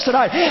holiness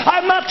tonight.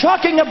 I'm not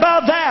talking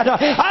about that.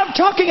 I'm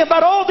talking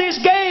about all these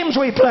games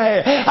we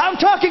play. I'm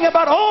talking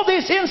about all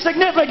these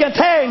insignificant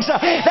things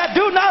that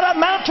do not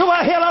amount to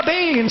a hill of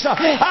beans.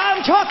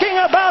 I'm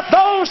talking about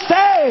those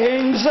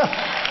things.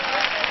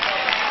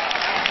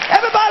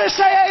 Everybody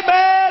say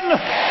amen.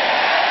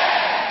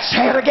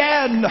 Say it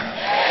again.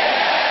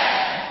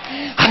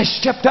 I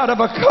stepped out of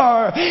a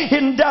car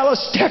in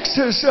Dallas,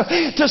 Texas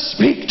to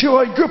speak to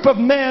a group of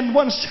men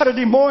one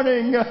Saturday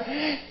morning.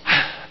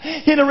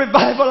 In a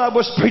revival I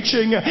was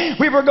preaching.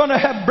 We were going to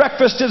have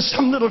breakfast in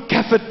some little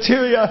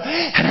cafeteria,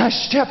 and I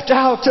stepped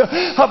out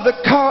of the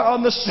car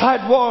on the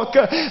sidewalk.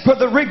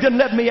 Brother Rigdon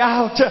led me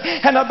out,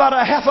 and about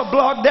a half a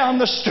block down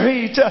the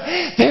street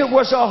there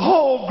was a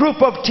whole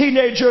group of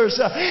teenagers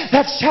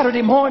that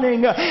Saturday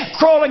morning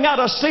crawling out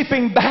of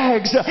sleeping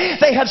bags.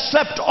 They had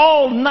slept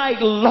all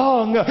night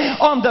long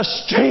on the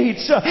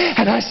streets,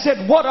 and I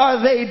said, what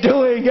are they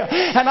doing?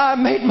 And I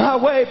made my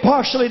way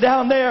partially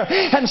down there,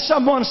 and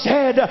someone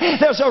said,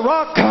 there's a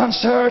rock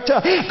concert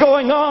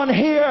going on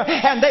here,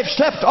 and they've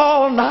slept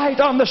all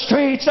night on the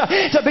streets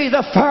to be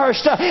the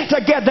first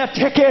to get the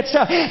tickets.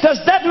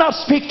 Does that not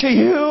speak to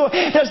you?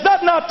 Does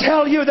that not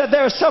tell you that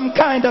there's some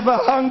kind of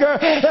a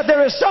hunger, that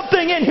there is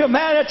something in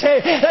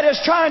humanity that is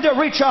trying to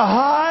reach a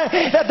high,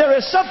 that there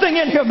is something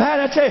in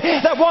humanity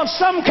that wants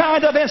some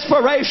kind of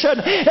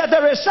inspiration, that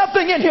there is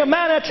something in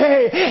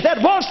humanity that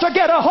wants to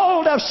get a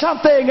hold of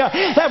something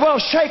that will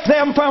shake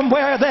them from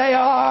where they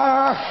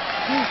are?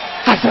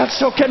 I felt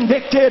so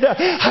convicted.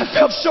 I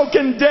felt so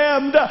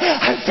condemned.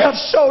 I felt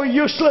so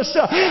useless.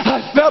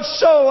 I felt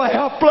so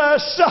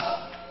helpless.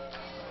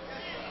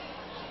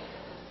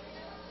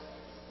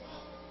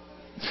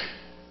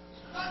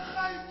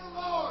 Praise the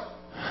Lord.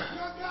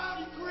 Your God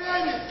He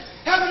created.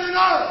 And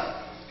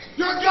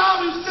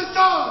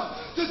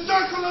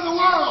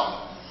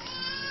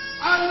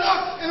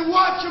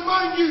watch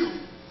among you.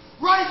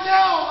 Right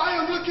now,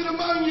 I am looking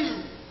among you.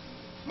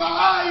 My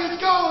eye is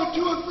going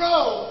to and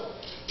fro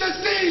to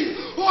see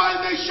who I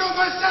may show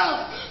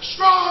myself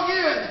strong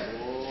in.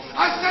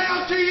 I say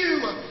unto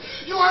you,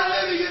 you are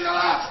living in the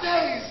last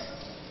days.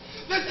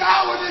 This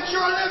hour that you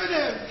are living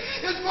in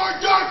is more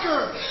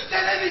darker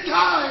than any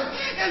time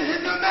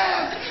in the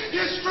man's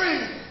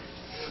history.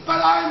 But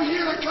I am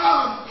here to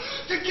come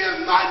to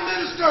give my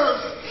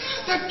ministers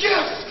the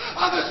gifts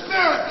of the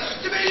Spirit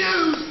to be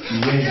used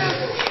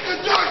against the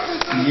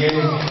darkness of the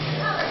world.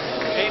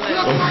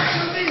 Look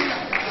unto me.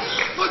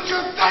 Put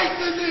your faith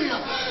in me.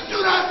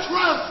 Do not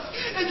trust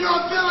in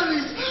your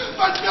abilities,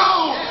 but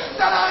know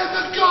that I am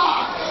the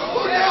God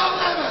who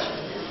now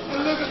liveth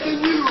and liveth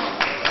in you.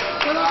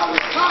 When I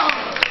was come,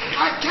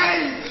 I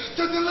came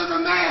to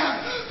deliver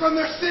man from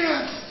their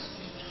sins.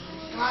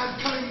 And I am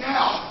coming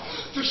now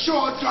to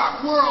show a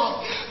dark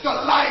world the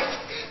light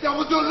that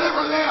will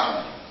deliver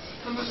them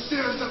from the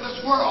sins of this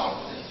world.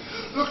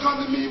 Look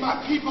unto me, my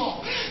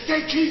people.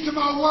 Take heed to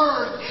my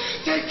word.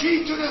 Take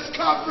heed to this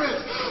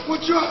conference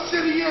which you are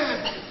sitting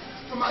in.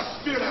 For my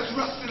Spirit has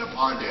rested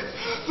upon it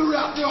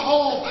throughout the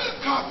whole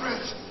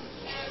conference.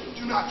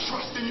 Do not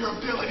trust in your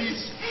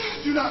abilities.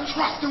 Do not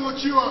trust in what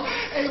you are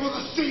able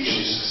to see.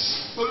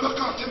 But look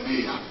unto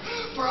me,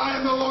 for I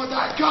am the Lord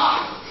thy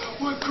God,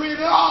 who have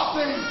created all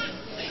things.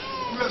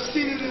 You have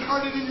seen it and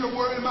heard it in your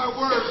word, in my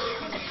word,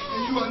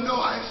 and you will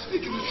know I am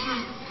speaking the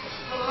truth.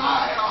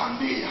 Rely on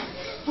me.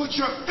 Put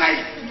your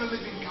faith in the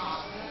living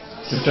God.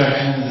 Lift our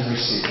hand and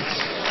receive it.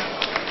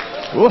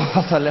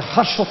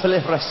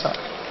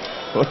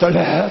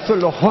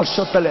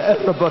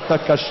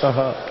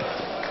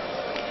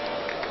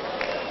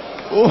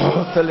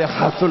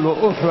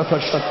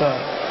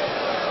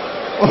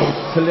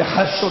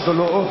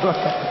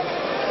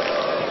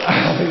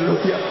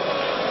 Hallelujah.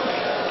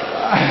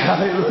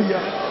 Hallelujah.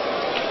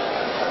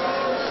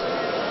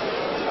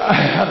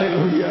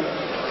 Hallelujah.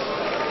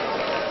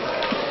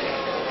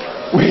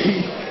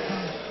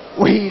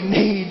 We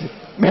need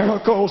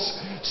miracles,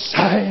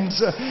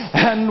 signs,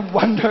 and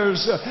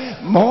wonders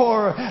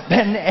more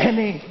than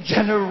any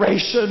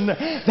generation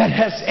that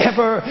has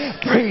ever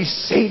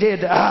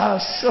preceded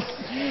us.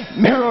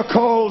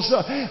 Miracles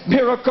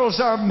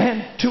are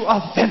meant to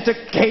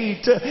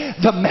authenticate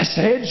the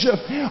message.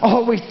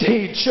 All we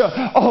teach,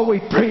 all we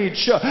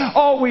preach,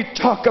 all we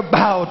talk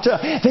about,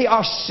 they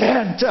are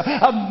sent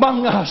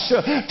among us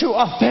to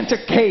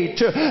authenticate,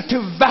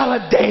 to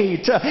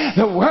validate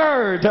the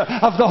word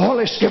of the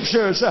Holy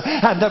Scriptures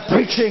and the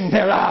preaching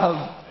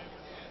thereof.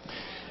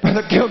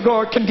 Brother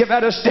Kilgore can give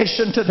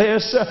attestation to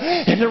this.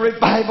 In the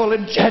revival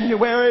in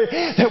January,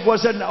 there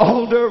was an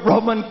older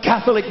Roman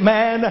Catholic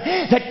man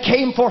that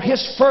came for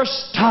his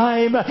first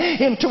time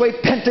into a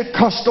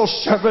Pentecostal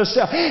service.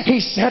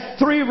 He sat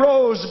 3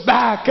 rows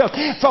back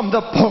from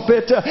the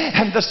pulpit,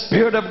 and the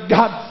Spirit of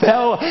God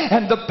fell,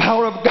 and the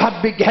power of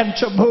God began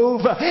to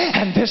move.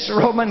 And this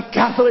Roman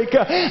Catholic,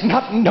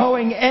 not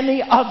knowing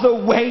any other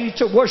way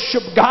to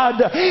worship God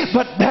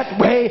but that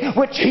way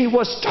which he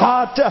was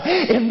taught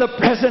in the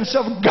presence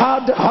of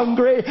God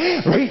hungry,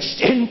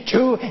 reached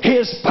into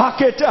his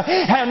pocket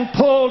and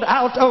pulled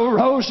out a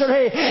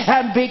rosary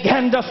and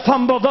began to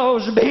fumble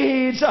those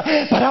beads.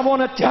 But I want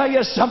to tell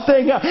you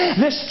something.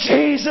 This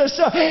Jesus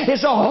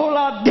is a whole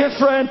lot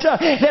different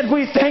than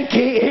we think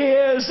he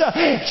is.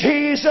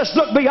 Jesus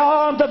looked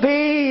beyond the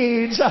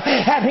beads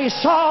and he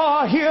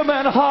saw a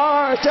human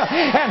heart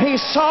and he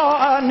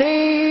saw a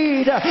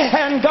need,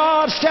 and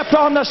God stepped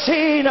on the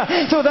scene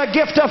through the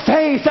gift of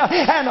faith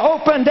and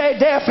opened a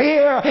deaf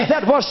ear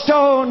that was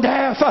stone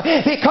deaf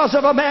because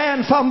of a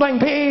man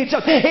fumbling beads.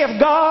 If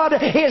God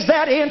is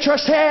that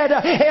interested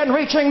in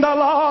reaching the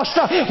lost,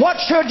 what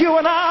should you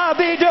and I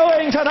be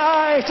doing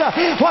tonight?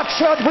 What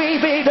should we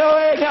be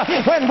doing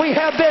when we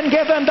have been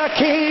given the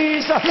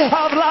keys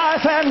of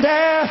life and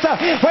death?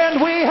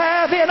 When we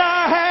have in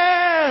our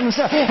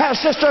hands, as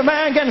Sister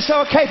Mangan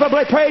so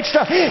capably preached,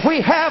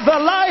 we have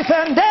the life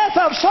and death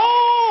of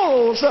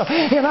souls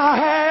in our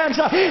hands.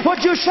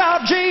 Would you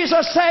shout,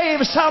 Jesus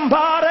save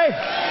somebody?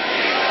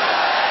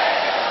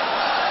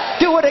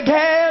 Do it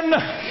again.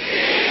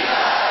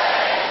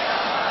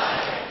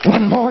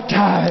 One more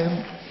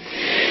time.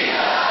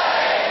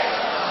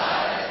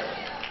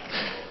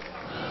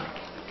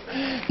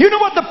 You know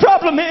what the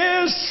problem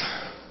is?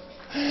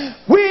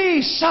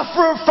 We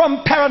suffer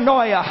from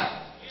paranoia.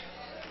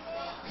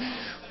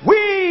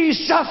 We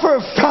suffer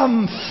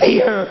from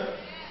fear.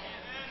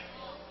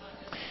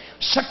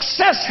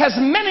 Success has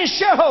many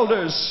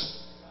shareholders,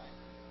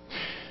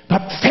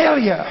 but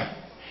failure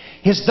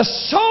is the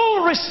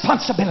sole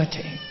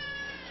responsibility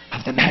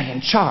of the man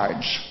in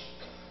charge.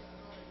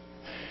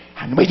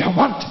 And we don't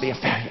want to be a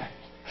failure.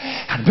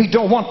 And we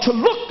don't want to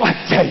look like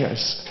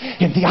failures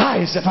in the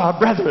eyes of our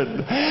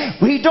brethren.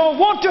 We don't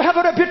want to have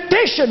a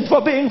reputation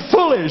for being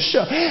foolish.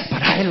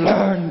 But I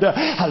learned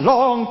a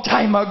long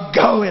time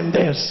ago in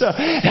this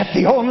that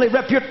the only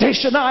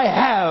reputation I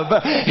have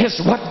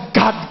is what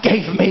God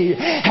gave me.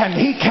 And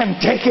He can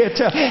take it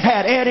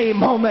at any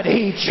moment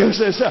He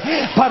chooses.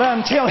 But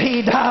until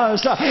He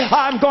does,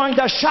 I'm going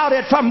to shout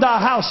it from the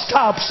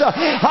housetops.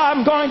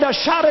 I'm going to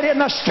shout it in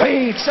the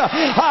streets.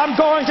 I'm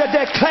going to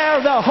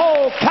declare the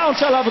whole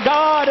counsel of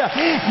God,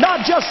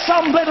 not just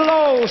some little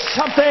old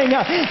something,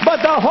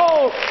 but the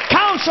whole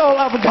counsel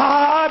of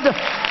God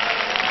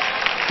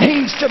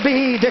needs to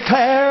be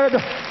declared.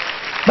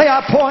 May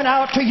I point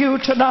out to you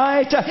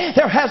tonight,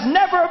 there has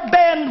never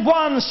been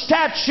one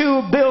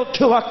statue built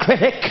to a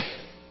critic.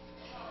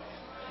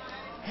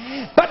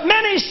 But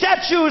many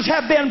statues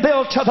have been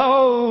built to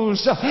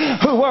those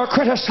who were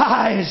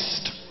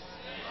criticized.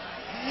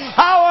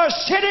 Our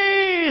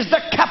cities,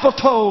 the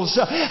capitals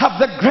of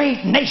the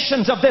great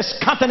nations of this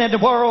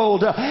continent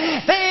world,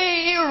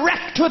 they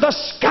erect to the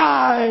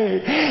sky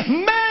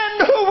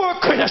men who were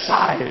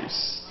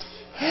criticized.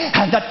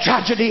 And the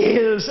tragedy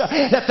is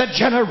that the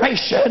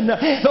generation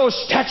those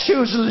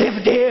statues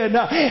lived in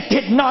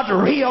did not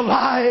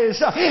realize,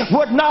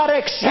 would not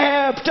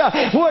accept,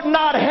 would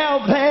not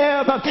help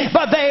them,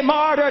 but they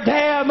martyred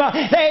them,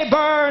 they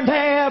burned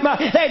them,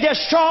 they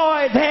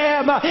destroyed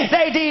them,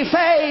 they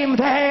defamed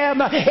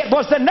them. It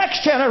was the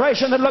next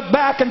generation that looked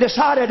back and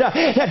decided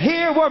that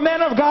here were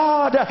men of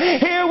God,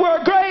 here were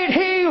great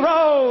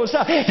heroes.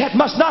 That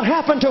must not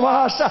happen to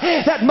us.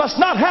 That must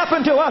not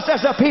happen to us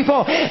as a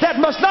people. That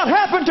must not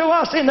happen to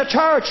us in the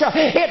church.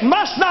 It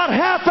must not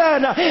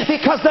happen,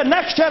 because the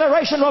next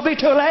generation will be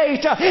too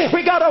late.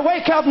 We got to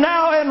wake up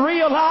now and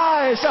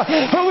realize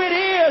who it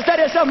is that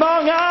is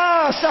among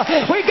us.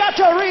 We got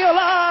to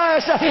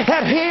realize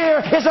that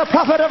here is a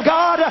prophet of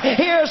God.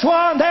 Here's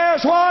one,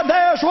 there's one,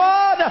 there's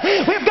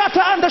one. We've got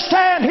to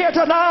understand here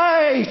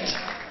tonight.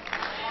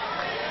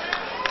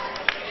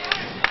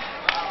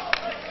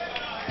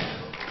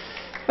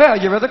 Well,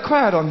 you're rather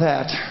quiet on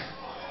that.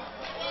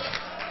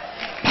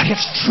 But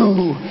it's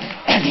true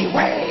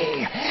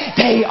anyway.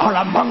 They are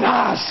among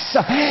us,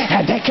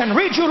 and they can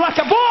read you like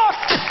a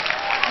book,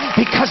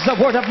 because the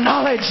word of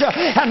knowledge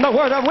and the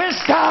word of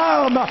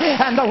wisdom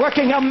and the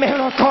working of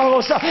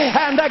miracles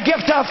and the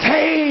gift of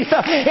faith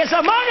is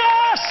among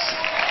us.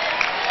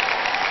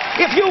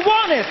 If you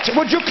want it,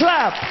 would you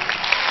clap?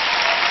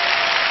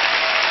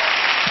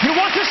 If you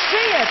want to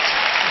see it,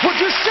 would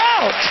you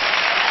shout?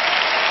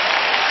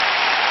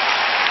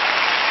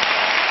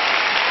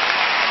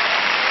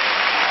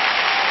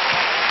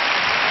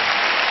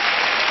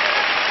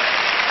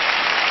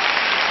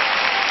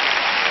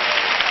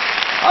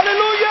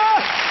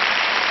 Hallelujah!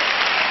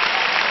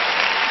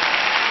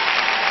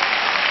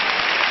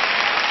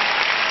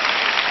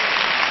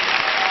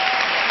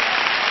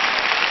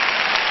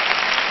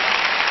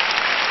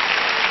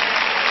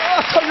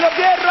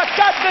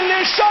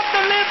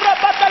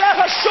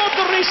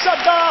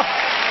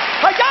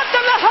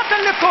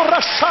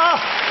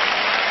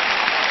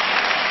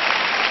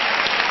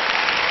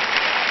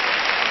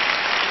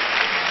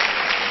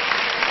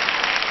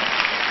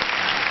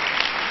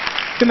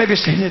 You may be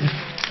seated.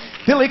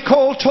 Billy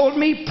Cole told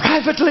me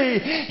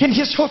privately in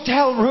his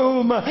hotel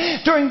room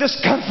during this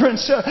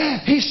conference,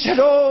 he said,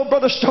 "Oh,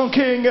 Brother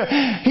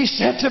Stoneking," he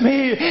said to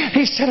me,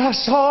 he said, "I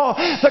saw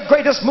the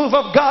greatest move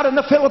of God in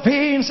the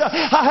Philippines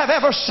I have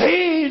ever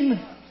seen."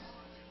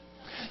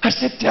 I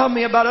said, "Tell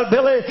me about it,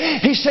 Billy."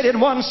 He said, "In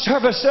one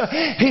service,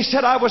 he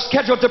said, I was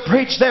scheduled to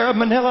preach there in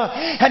Manila.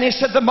 And he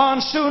said, the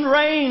monsoon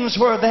rains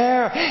were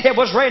there. It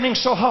was raining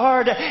so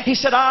hard. He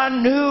said, I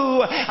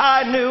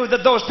knew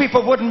that those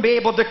people wouldn't be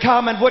able to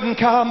come and wouldn't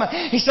come.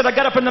 He said, I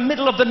got up in the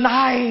middle of the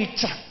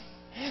night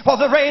while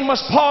the rain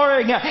was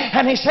pouring.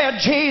 And he said,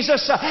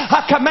 Jesus,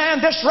 I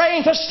command this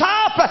rain to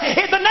stop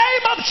in the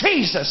name of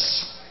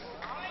Jesus."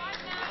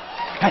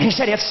 And he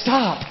said, it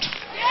stopped.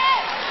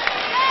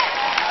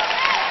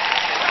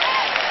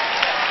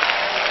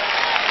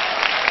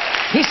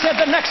 He said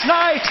the next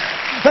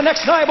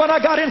night when I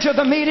got into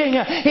the meeting,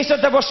 he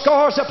said there were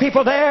scores of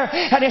people there.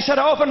 And he said,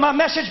 I opened my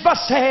message by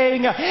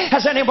saying,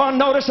 has anyone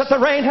noticed that the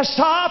rain has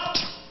stopped?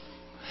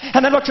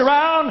 And they looked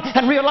around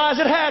and realized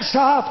it had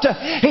stopped.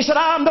 He said,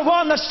 I'm the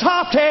one that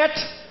stopped it.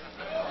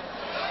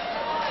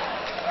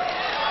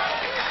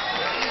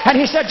 And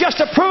he said, just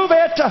to prove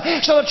it,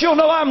 so that you'll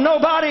know I'm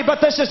nobody,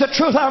 but this is the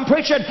truth I'm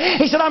preaching.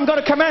 He said, I'm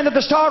going to command it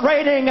to start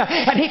raining.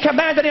 And he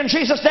commanded in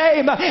Jesus'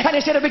 name. And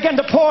he said it began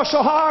to pour so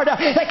hard,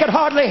 they could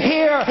hardly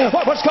hear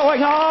what was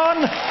going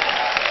on.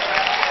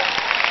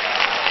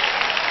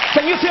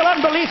 Can you feel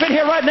unbelief in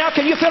here right now?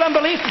 Can you feel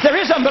unbelief? There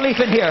is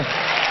unbelief in here.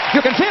 You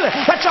can feel it.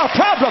 That's our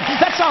problem.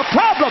 That's our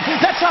problem.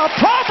 That's our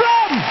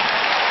problem.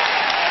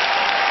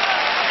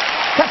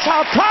 That's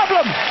our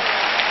problem.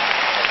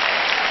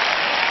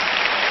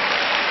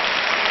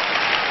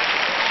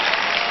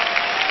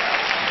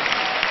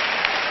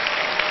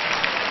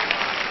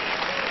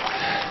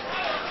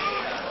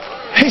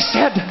 He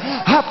said,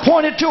 I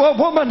pointed to a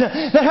woman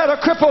that had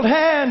a crippled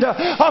hand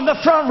on the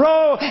front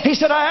row. He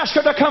said, I asked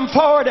her to come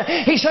forward.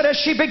 He said, as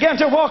she began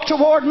to walk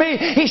toward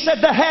me, he said,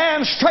 the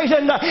hand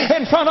straightened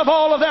in front of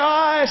all of their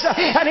eyes.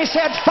 And he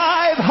said,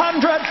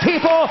 500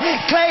 people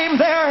claimed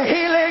their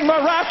healing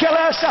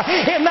miraculous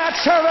in that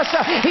service.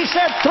 He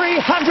said,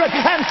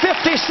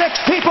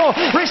 356 people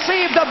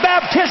received the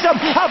baptism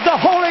of the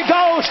Holy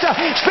Ghost,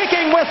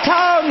 speaking with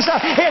tongues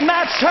in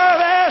that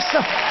service.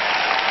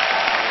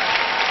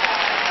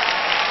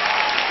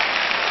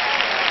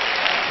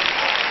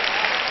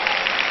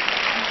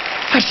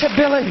 I said,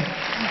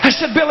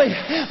 Billy,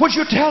 would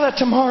you tell it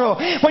tomorrow?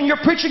 When you're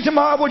preaching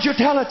tomorrow, would you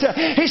tell it?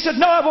 He said,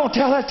 no, I won't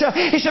tell it.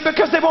 He said,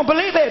 because they won't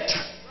believe it.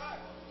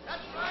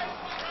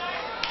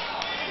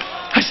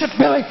 I said,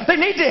 Billy, they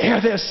need to hear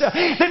this.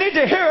 They need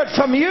to hear it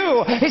from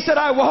you. He said,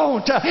 I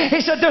won't. He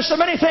said, there's so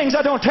many things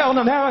I don't tell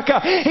in America.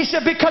 He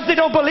said, because they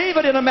don't believe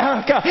it in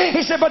America.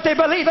 He said, but they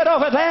believe it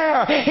over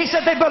there. He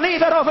said, they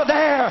believe it over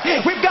there.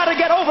 We've got to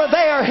get over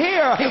there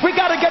here. We've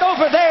got to get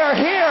over there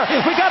here.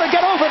 We've got to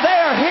get over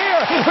there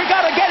here. We've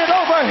got to get it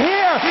over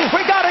here.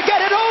 We've got to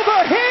get it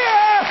over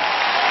here.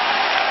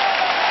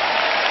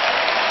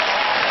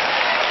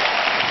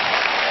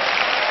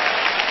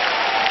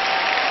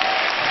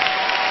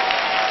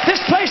 This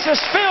place is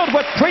filled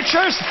with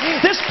preachers.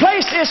 This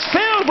place is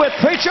filled with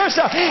preachers.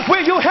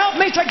 Will you help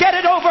me to get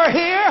it over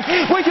here?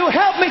 Will you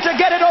help me to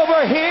get it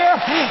over here?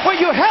 Will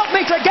you help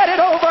me to get it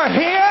over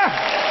here?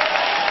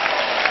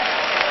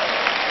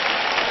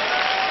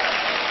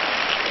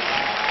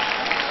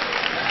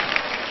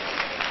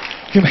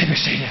 You may be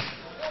seated.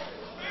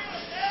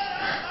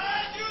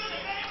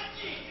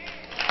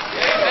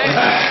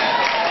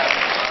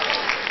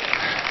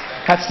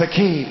 That's the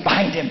key.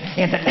 Bind him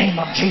in the name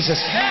of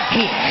Jesus.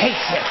 He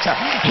hates it.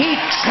 He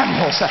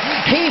trembles.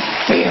 He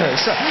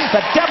fears. The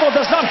devil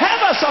does not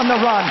have us on the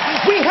run.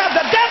 We have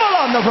the devil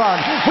on the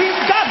run. We've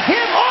got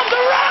him on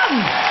the run.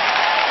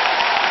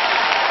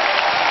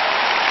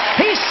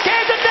 He's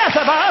scared to death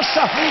of us.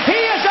 He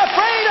is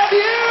afraid of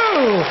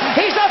you.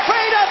 He's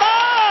afraid of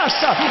us.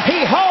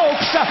 He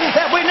hopes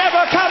that we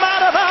never come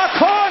out of our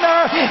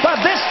corner. But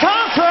this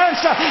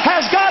conference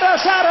has got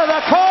us out of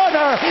the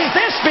corner.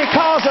 This,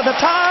 because of the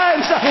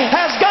times,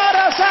 has got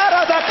us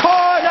out of the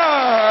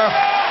corner.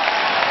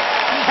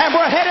 And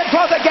we're headed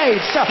for the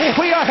gates.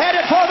 We are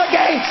headed for the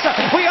gates.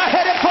 We are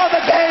headed for the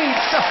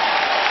gates.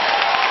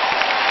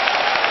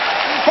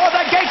 For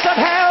the gates of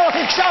hell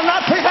shall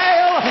not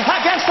prevail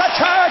against the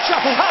church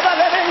of the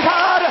living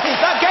God.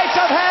 The gates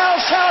of hell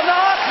shall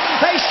not,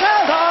 they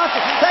shall not,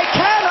 they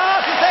cannot,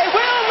 they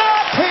will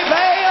not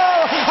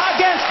prevail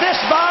against this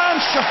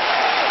bunch.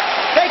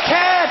 They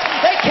can't,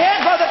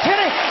 Brother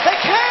Kenny, they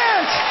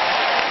can't.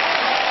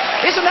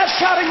 Isn't that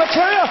shouting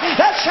material?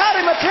 That's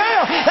shouting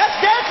material. That's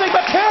dancing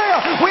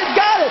material. We've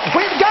got it.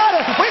 We've got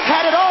it. We've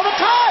had it all the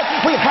time.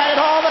 We've had it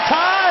all the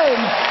time.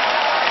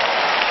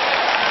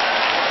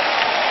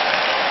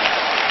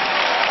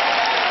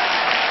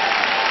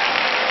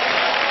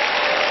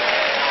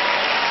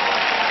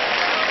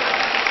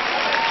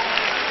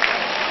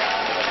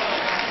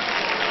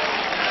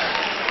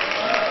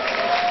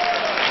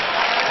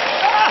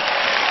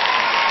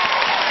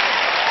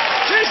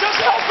 Jesus,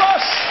 help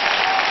us.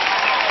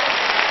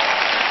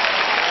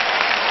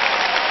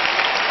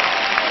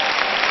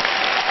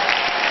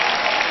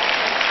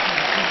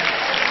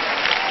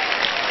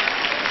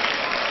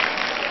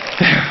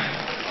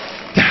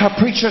 There are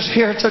preachers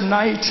here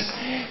tonight,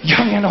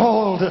 young and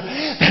old,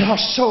 that are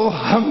so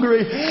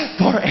hungry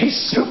for a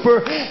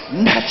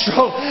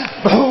supernatural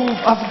move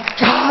of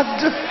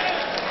God.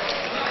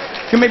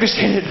 You may be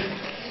seated.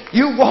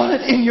 You want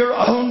it in your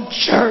own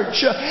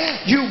church.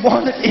 You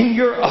want it in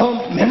your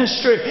own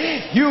ministry.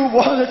 You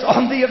want it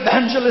on the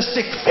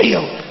evangelistic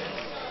field.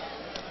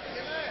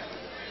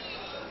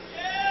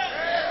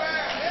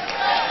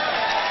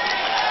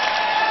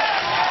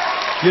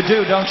 You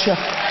do, don't you?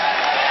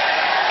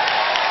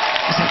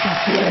 Because I can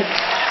feel it.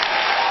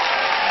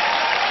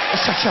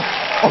 It's such an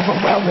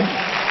overwhelming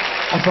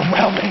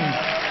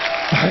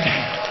burden.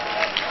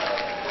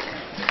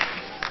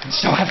 And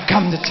so I've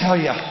come to tell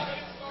you,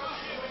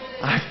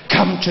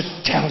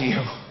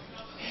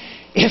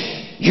 if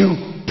you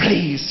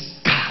please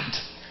God,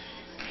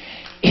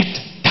 it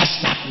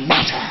does not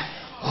matter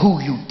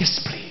who you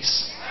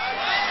displease.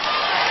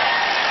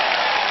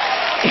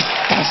 It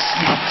does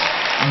not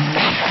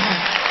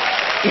matter.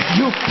 If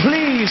you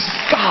please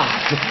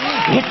God,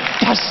 it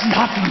does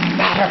not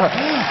matter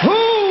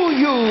who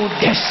you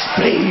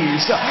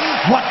displease,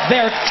 what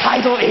their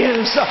title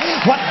is,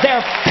 what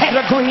their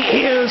pedigree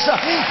is,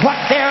 what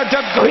their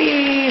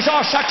degrees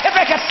or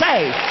certificates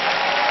say.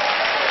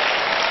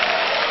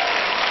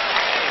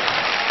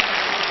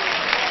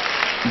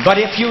 But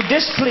if you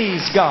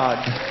displease God,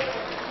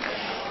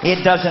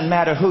 it doesn't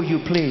matter who you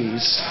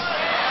please.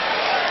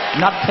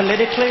 Not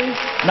politically,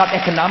 not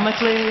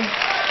economically,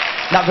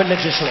 not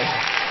religiously.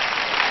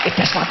 It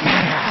does not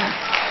matter.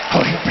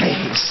 Oh,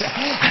 please.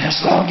 And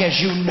as long as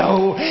you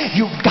know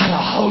you've got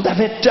a hold of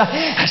it,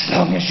 as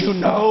long as you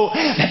know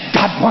that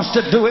God wants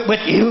to do it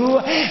with you,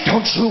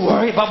 don't you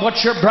worry about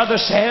what your brother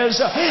says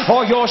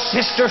or your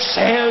sister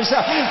says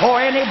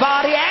or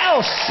anybody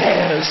else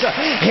says.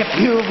 If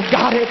you've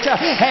got it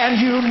and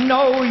you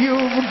know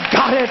you've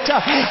got it,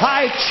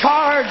 I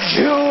charge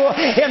you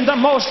in the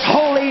most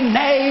holy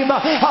name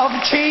of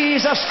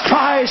Jesus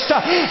Christ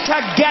to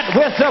get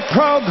with the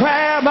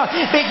program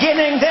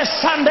beginning this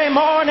Sunday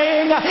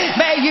morning.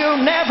 May you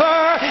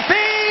never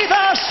be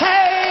the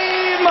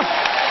same.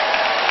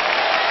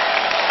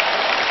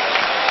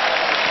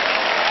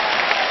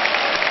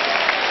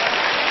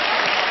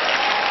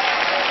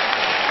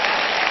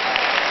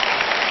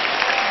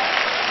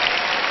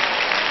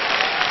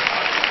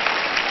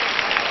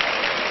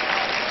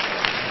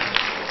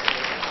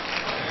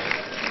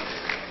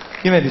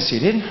 You may be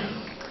seated.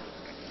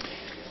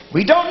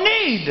 We don't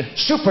need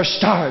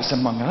superstars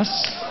among us.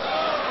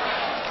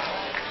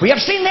 We have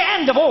seen the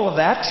end of all of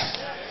that.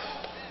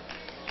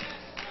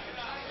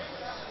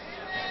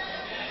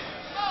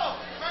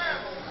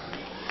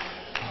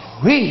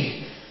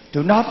 We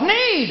do not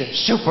need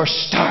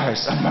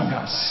superstars among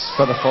us,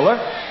 Brother Fuller.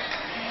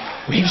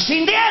 We've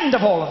seen the end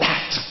of all of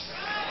that.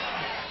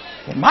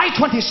 In my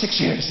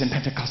 26 years in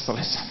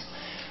Pentecostalism,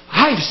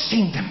 I've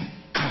seen them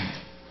come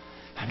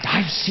and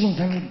I've seen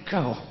them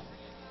go.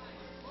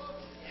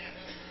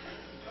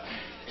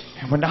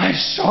 And when I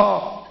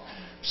saw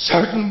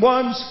certain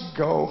ones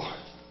go,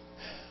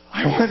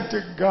 I went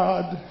to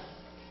God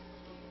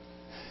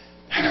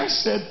and I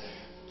said,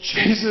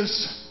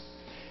 Jesus,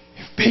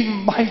 if being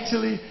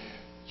mightily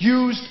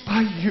used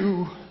by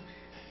you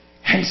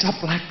ends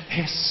up like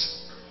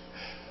this,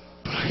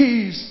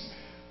 please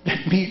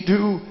let me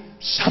do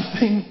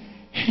something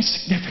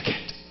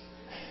insignificant.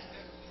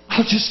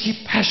 I'll just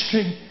keep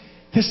pastoring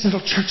this little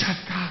church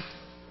I've got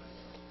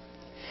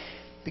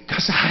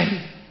because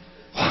I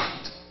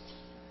want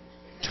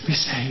to be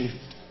saved.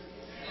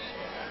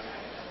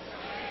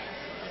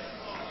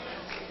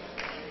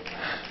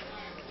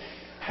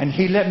 And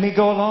he let me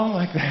go along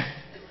like that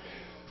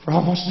for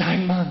almost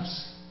 9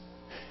 months.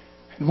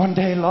 And one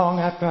day, long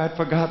after I'd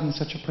forgotten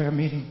such a prayer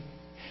meeting,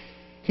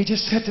 he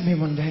just said to me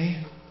one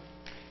day,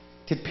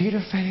 did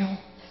Peter fail?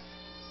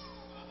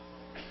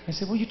 I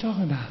said, what are you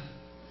talking about?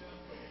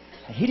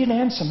 And he didn't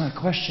answer my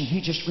question.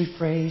 He just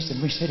rephrased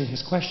and restated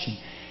his question.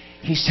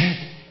 He said,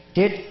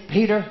 did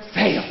Peter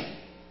fail?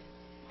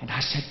 And I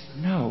said,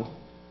 no.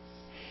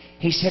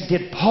 He said,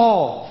 did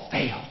Paul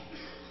fail?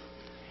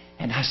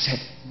 And I said,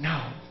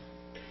 no.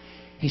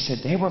 He said,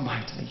 they were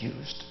mightily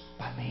used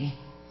by me.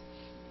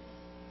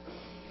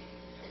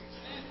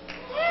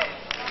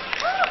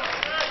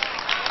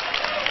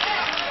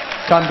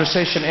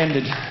 Conversation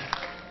ended.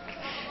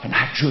 And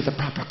I drew the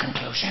proper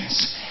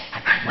conclusions.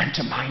 And I went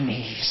to my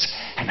knees.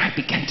 And I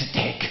began to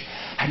dig.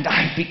 And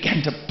I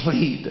began to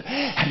plead.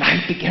 And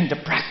I began to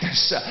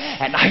practice.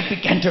 And I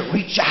began to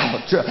reach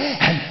out.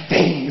 And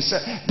things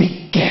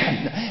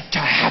began to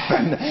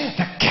happen.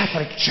 The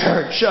Catholic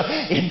Church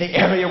in the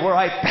area where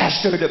I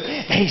pastored,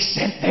 they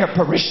sent their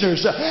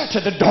parishioners to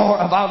the door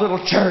of our little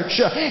church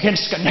in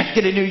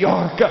Schenectady, New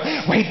York,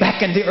 way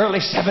back in the early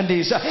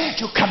 70s,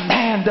 to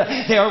command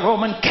their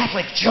Roman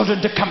Catholic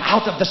children to come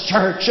out of the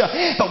church.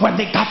 But when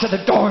they got to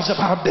the doors of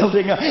our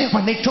building,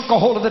 when they took a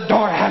hold of the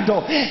door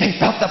handle, they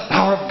felt the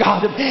power of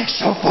God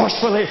so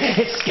forcefully,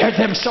 it scared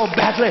them so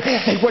badly,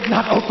 they would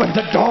not open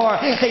the door.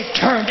 They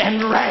turned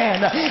and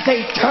ran.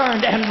 They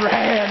turned and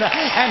ran.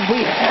 And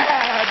we had...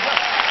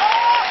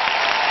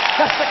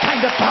 That's the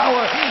kind of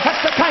power.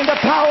 That's the kind of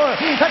power.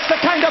 That's the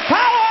kind of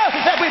power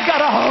that we've got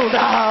a hold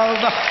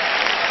of.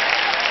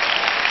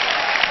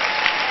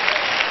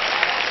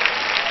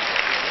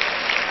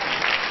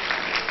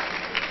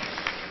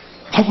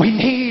 What we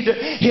need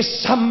is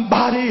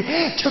somebody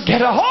to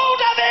get a hold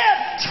of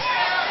it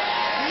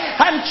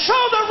and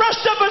show the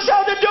rest of us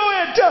how to do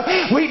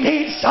it. We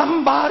need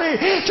somebody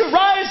to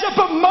rise up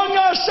among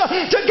us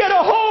to get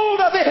a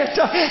hold of it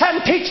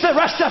and teach the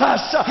rest of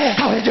us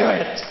how to do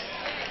it.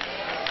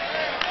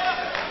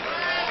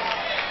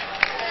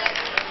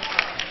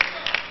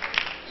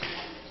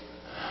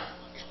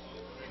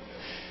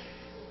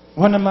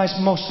 One of my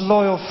most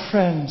loyal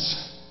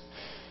friends,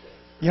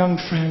 young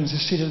friends,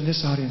 is seated in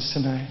this audience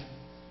tonight.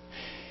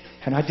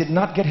 And I did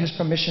not get his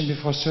permission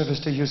before service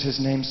to use his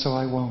name, so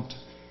I won't.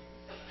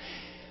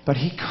 But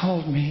he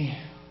called me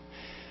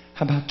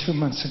about 2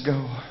 months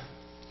ago,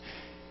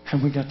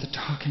 and we got to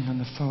talking on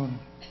the phone.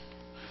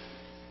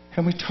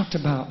 And we talked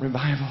about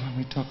revival, and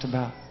we talked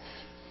about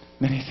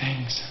many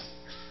things.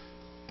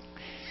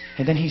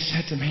 And then he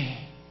said to me,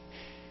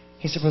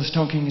 he said, Brother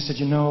Stoneking, he said,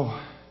 you know,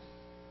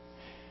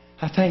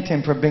 I thanked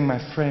him for being my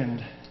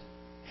friend.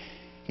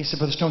 He said,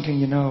 Brother Stoneking,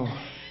 you know,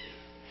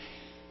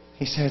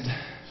 he said,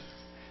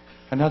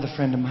 another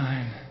friend of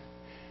mine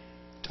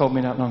told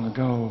me not long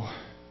ago,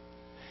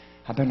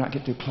 I better not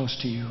get too close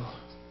to you.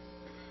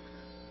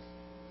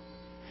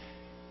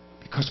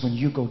 Because when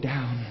you go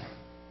down,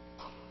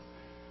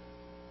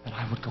 that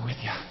I would go with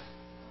you.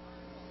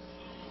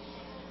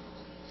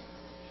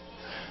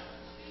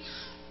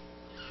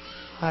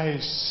 I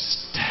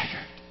staggered.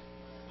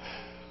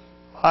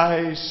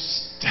 I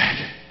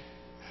staggered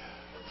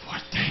for a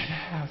day and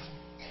a half.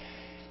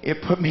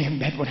 It put me in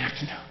bed one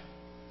afternoon.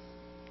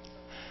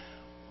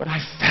 What I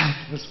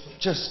felt was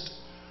just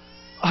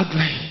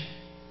ugly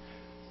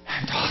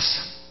and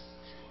awesome.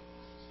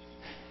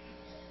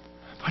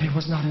 But it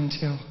was not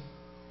until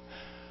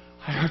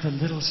I heard a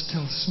little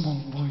still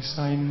small voice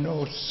I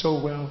know so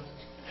well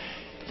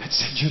that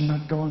said, "You're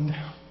not going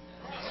down.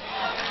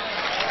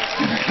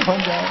 You're not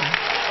going down."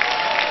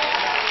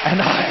 And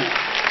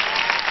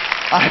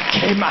I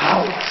came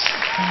out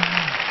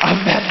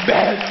of that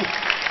bed,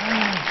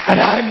 and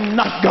I'm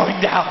not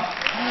going down.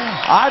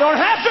 I don't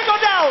have to go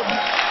down,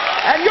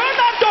 and you're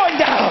not going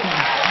down.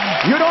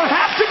 You don't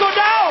have to go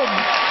down.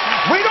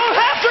 We don't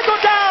have to go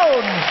down.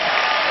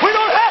 We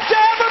don't have to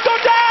ever go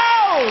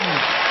down.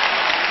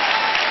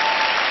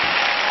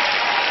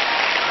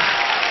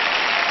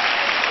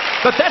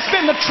 But that's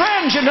been the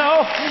trend, you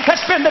know.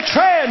 That's been the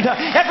trend.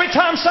 Every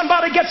time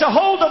somebody gets a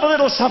hold of a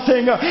little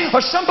something,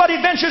 or somebody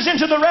ventures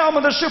into the realm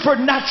of the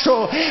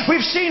supernatural,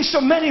 we've seen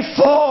so many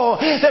fall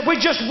that we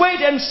just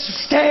wait and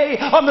stay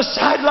on the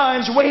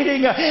sidelines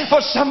waiting for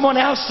someone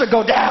else to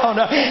go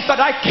down. But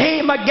I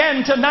came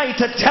again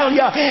tonight to tell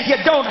you, you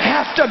don't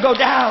have to go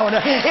down.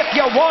 If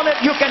you want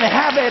it, you can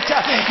have it.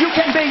 You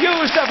can be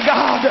used of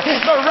God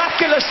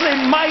miraculously,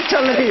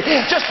 mightily.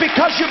 Just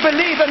because you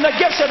believe in the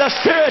gifts of the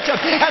Spirit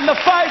and the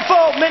fivefold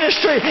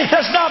ministry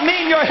does not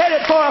mean you're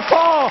headed for a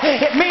fall.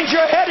 It means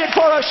you're headed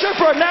for a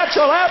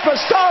supernatural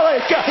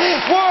apostolic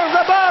word.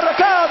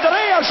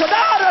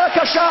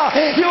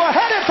 You are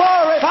headed for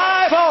a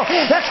revival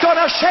that's going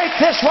to shake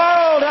this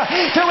world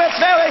to its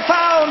very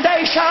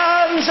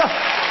foundations.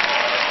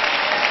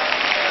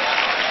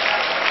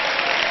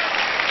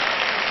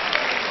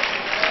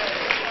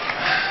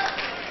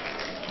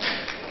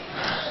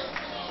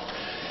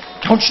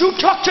 Don't you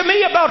talk to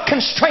me about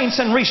constraints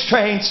and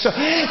restraints.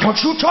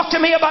 Don't you talk to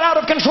me about out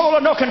of control or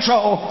no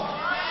control.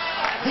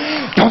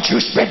 Don't you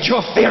spread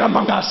your fear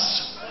among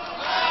us.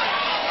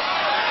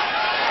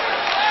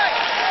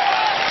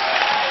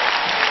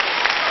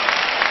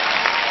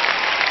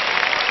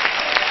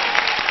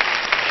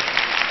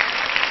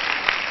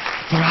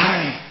 For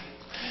I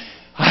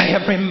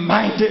am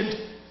reminded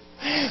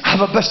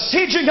of a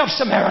besieging of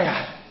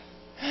Samaria.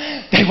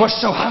 They were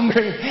so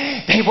hungry,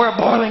 they were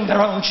boiling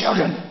their own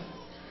children.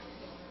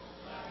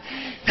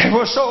 They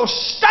were so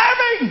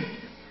starving.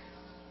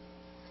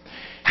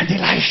 And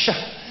Elisha,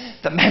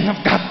 the man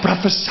of God,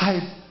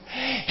 prophesied.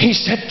 He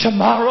said,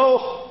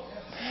 tomorrow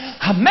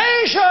a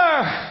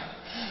measure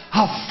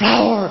of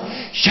flour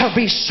shall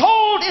be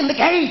sold in the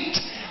gate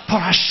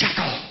for a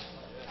shekel,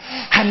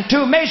 and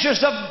 2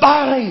 measures of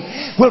barley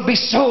will be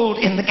sold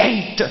in the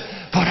gate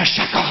for a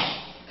shekel.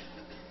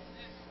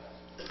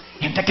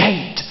 In the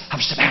gate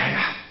of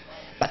Samaria.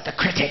 But the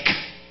critic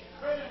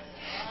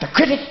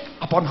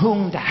upon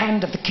whom the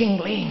hand of the king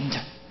leaned,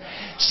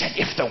 said,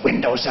 if the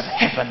windows of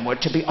heaven were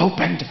to be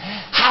opened,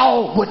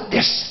 how would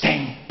this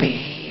thing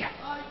be?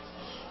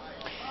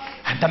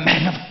 And the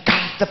man of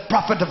God, the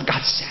prophet of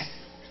God, said,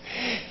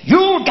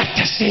 you'll get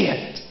to see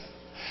it,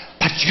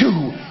 but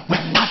you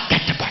will not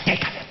get to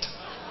partake of it.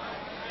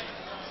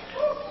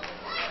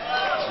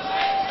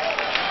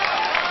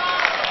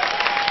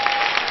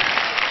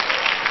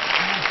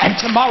 And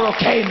tomorrow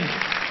came,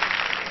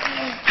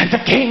 and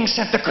the king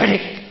sent the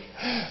critic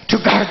to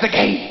guard the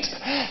gate.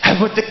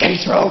 And when the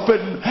gates were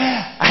open,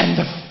 and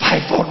the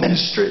fivefold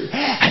ministry,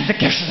 and the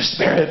gifts of the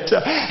Spirit,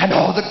 and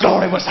all the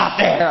glory was out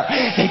there,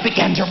 they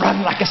began to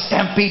run like a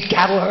stampede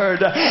cattle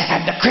herd,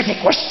 and the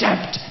critic was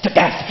stamped to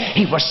death.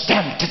 He was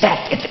stamped to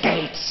death in the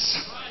gates.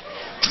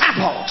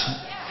 Trampled.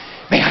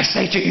 May I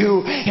say to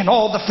you, in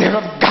all the fear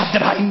of God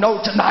that I know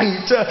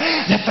tonight,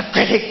 that the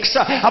critics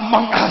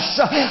among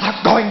us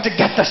are going to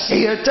get to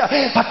see it,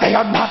 but they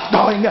are not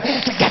going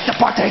to get to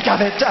partake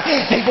of it.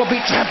 They will be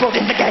trampled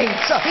in the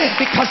gates,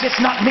 because it's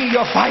not me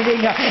you're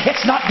fighting.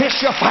 It's not this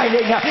you're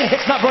fighting.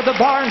 It's not Brother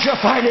Barnes you're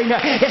fighting.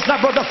 It's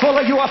not Brother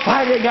Fuller you are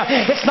fighting.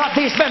 It's not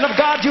these men of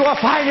God you are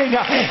fighting.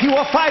 You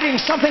are fighting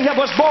something that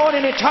was born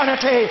in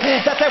eternity,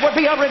 that there would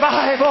be a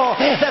revival,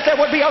 that there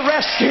would be a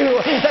rescue,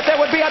 that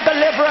there would be a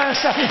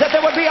deliverance, that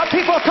there would be a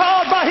people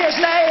called by His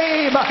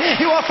name.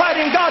 You are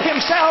fighting God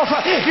Himself.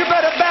 You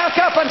better back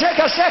up and take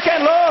a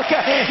second look.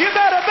 You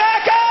better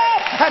back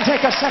up and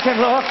take a second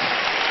look.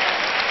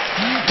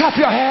 Clap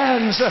your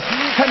hands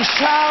and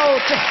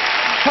shout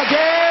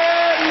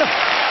again.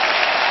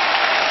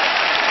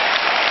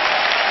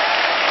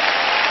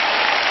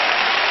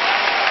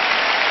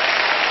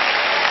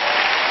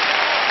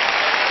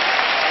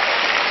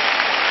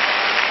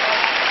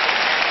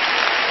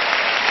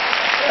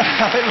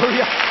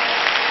 Hallelujah.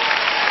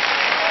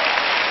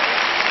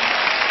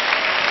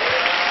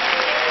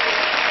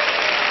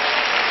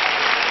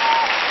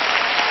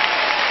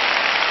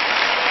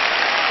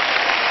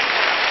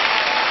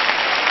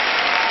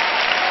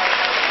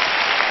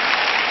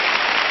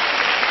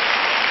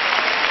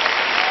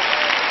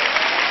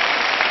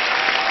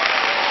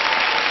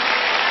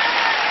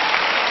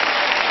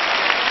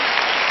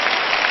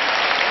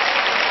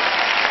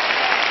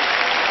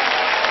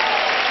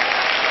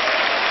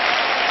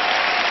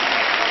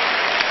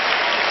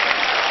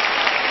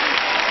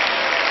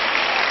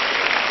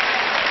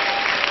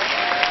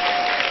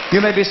 You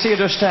may be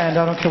seated or stand.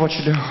 I don't care what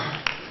you do.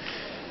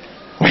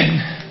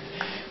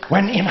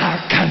 When in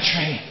our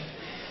country,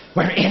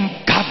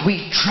 wherein God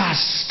we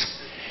trust,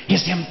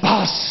 is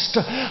embossed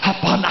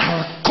upon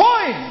our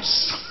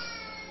coins.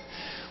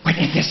 When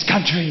in this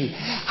country,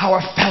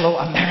 our fellow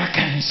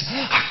Americans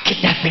are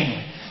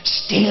kidnapping,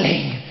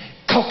 stealing,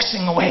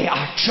 coaxing away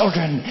our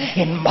children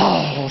in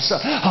malls,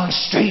 on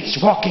streets,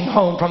 walking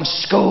home from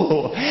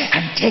school,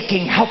 and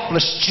taking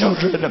helpless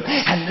children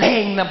and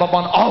laying them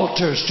upon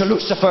altars to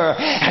Lucifer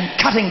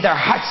and cutting their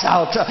hearts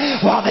out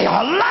while they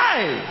are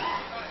alive.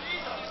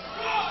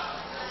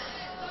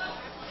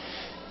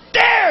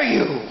 Dare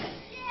you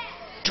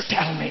to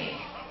tell me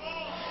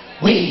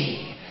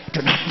we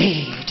do not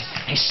need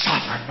a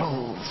sovereign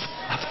move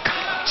of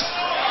God?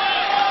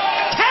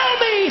 Tell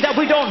me that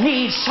we don't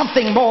need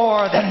something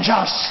more than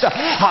just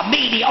a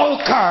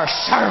mediocre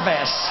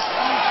service.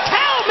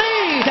 Tell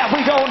me that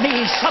we don't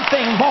need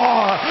something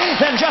more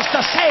than just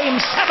the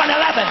same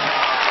 7-Eleven.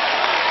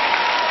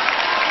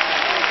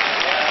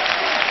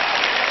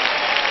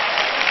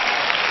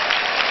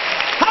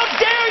 How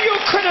dare you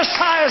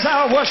criticize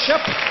our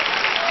worship?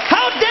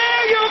 How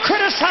dare you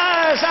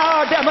criticize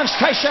our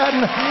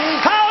demonstration?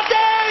 How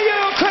dare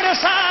you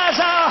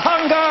criticize our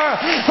hunger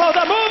for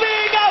the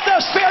moving of the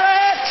Spirit?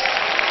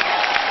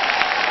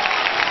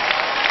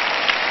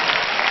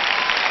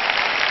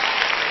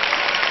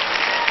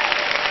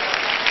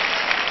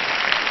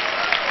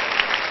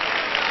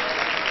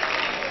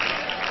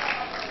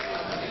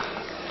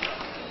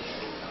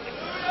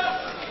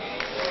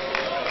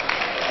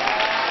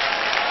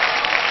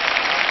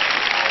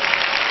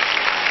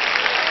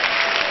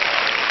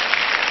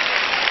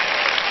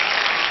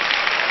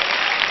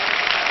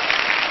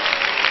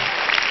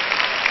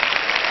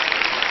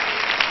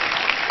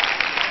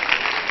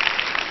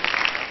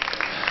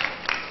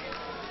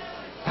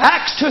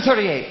 Acts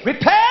 2:38.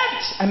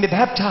 Repent and be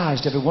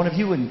baptized, every one of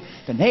you, in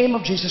the name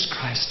of Jesus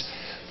Christ,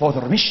 for the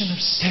remission of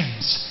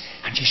sins,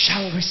 and ye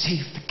shall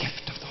receive the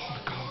gift of the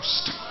Holy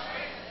Ghost.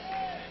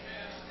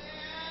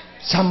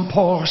 Some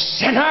poor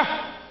sinner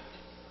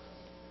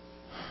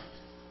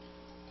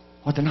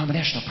or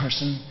denominational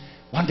person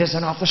wanders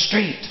in off the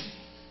street,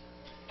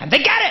 and they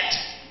get it.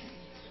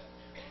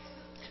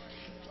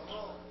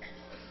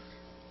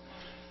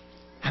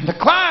 And the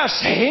choir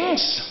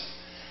sings,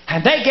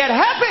 and they get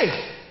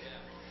happy.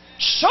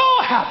 So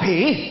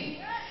happy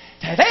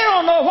that they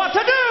don't know what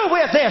to do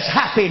with this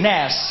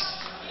happiness.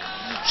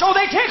 So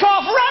they take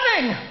off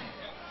running.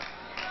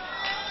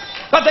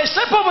 But they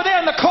slip over there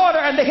in the corner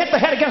and they hit the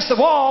head against the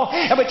wall,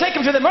 and we take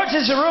them to the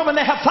emergency room and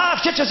they have 5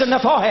 stitches in their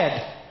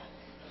forehead.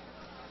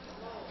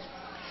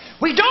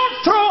 We don't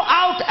throw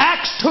out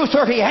Acts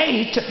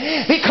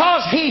 2:38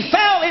 because he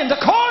fell in the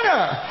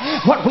corner.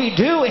 What we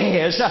do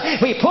is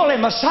we pull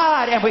him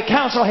aside and we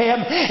counsel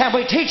him and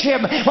we teach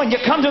him, when you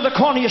come to the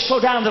corner, you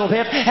slow down a little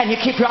bit and you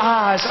keep your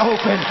eyes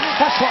open.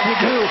 That's what we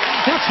do.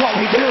 That's what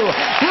we do.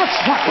 That's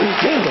what we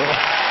do.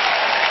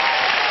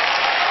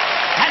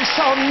 And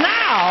so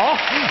now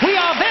we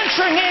are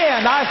venturing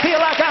in. I feel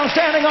like I'm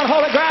standing on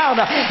holy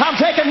ground. I'm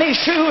taking these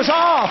shoes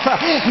off.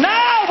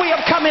 Now we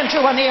have come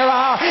into an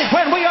era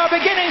when we are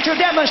beginning to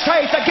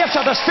demonstrate the gifts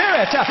of the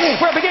Spirit.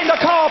 We're beginning to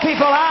call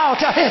people out.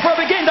 We're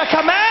beginning to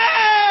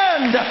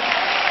command.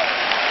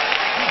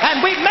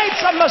 And we've made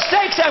some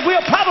mistakes, and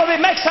we'll probably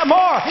make some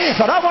more.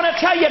 But I want to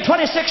tell you, in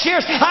 26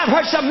 years, I've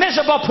heard some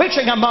miserable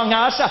preaching among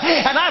us.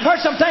 And I've heard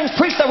some things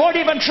preached that weren't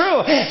even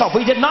true. But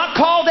we did not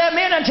call them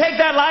in and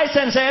take their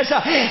licenses.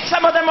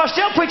 Some of them are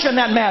still preaching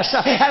that mess.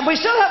 And we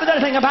still haven't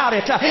done anything about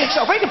it.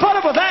 So we can put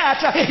up with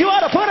that. You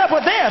ought to put up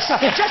with this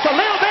just a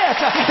little bit.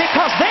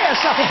 Because this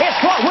is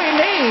what we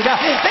need.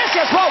 This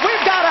is what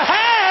we've got to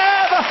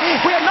have.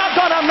 We are not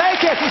going to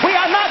make it. We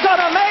are not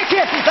going to make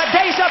it. The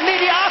days of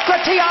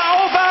mediocrity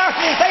are over.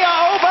 They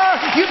are over.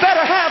 You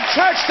better have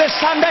church this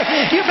Sunday.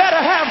 You better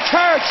have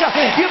church.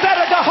 You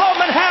better go home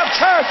and have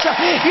church.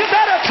 You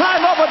better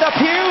climb over the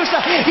pews.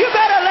 You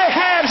better lay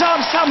hands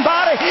on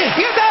somebody.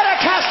 You better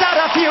cast out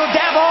a few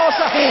devils.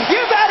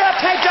 You better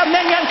take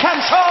dominion,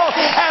 control,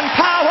 and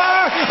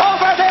power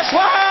over this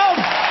world.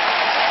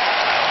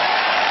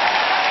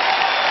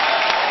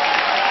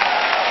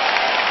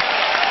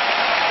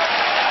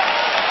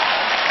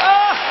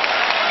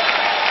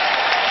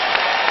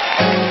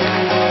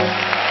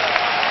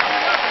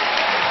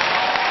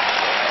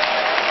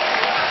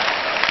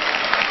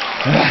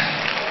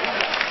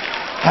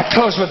 I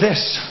close with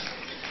this.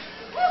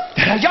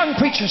 There are young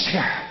preachers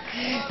here.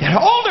 There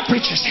are older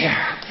preachers here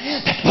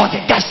that want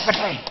it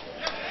desperately.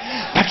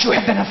 But you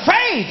have been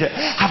afraid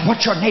of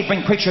what your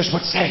neighboring preachers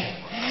would say.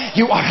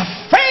 You are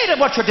afraid of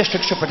what your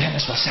district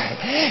superintendents will say.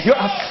 You're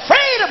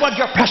afraid of what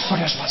your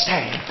presbyters will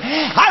say.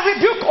 I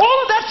rebuke all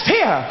of that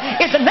fear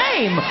in the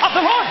name of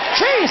the Lord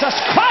Jesus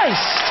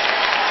Christ.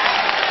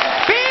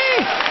 Be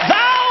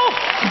thou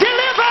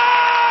delivered.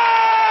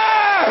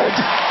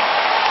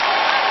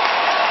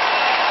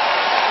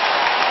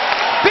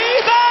 Be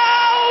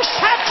thou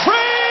set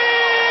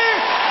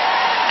free.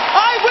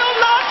 I will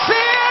not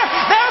fear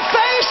their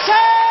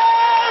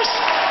faces.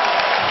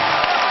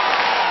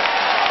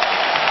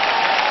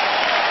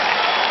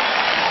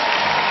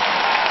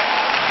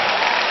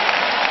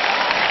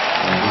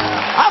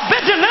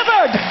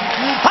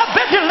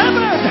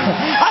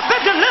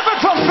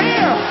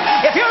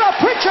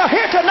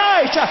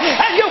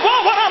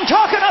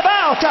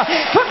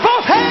 Put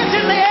both hands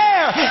in the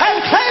air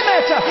and claim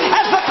it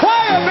as the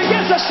choir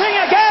begins to sing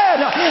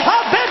again.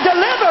 I've been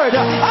delivered.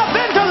 I've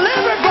been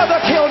delivered, Brother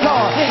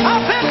Kildare.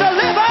 I've been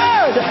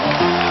delivered.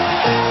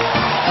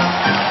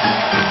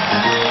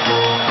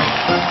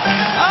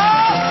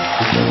 Oh.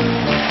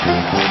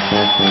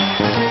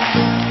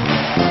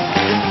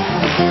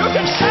 You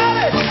can shout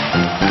it.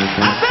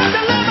 I've been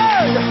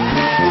delivered.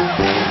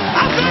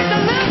 I've been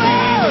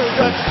delivered.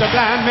 Touched the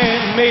blind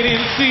man, made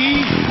him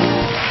see.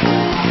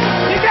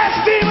 You got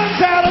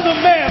demons out of the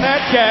man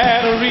at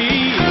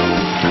Gadarene.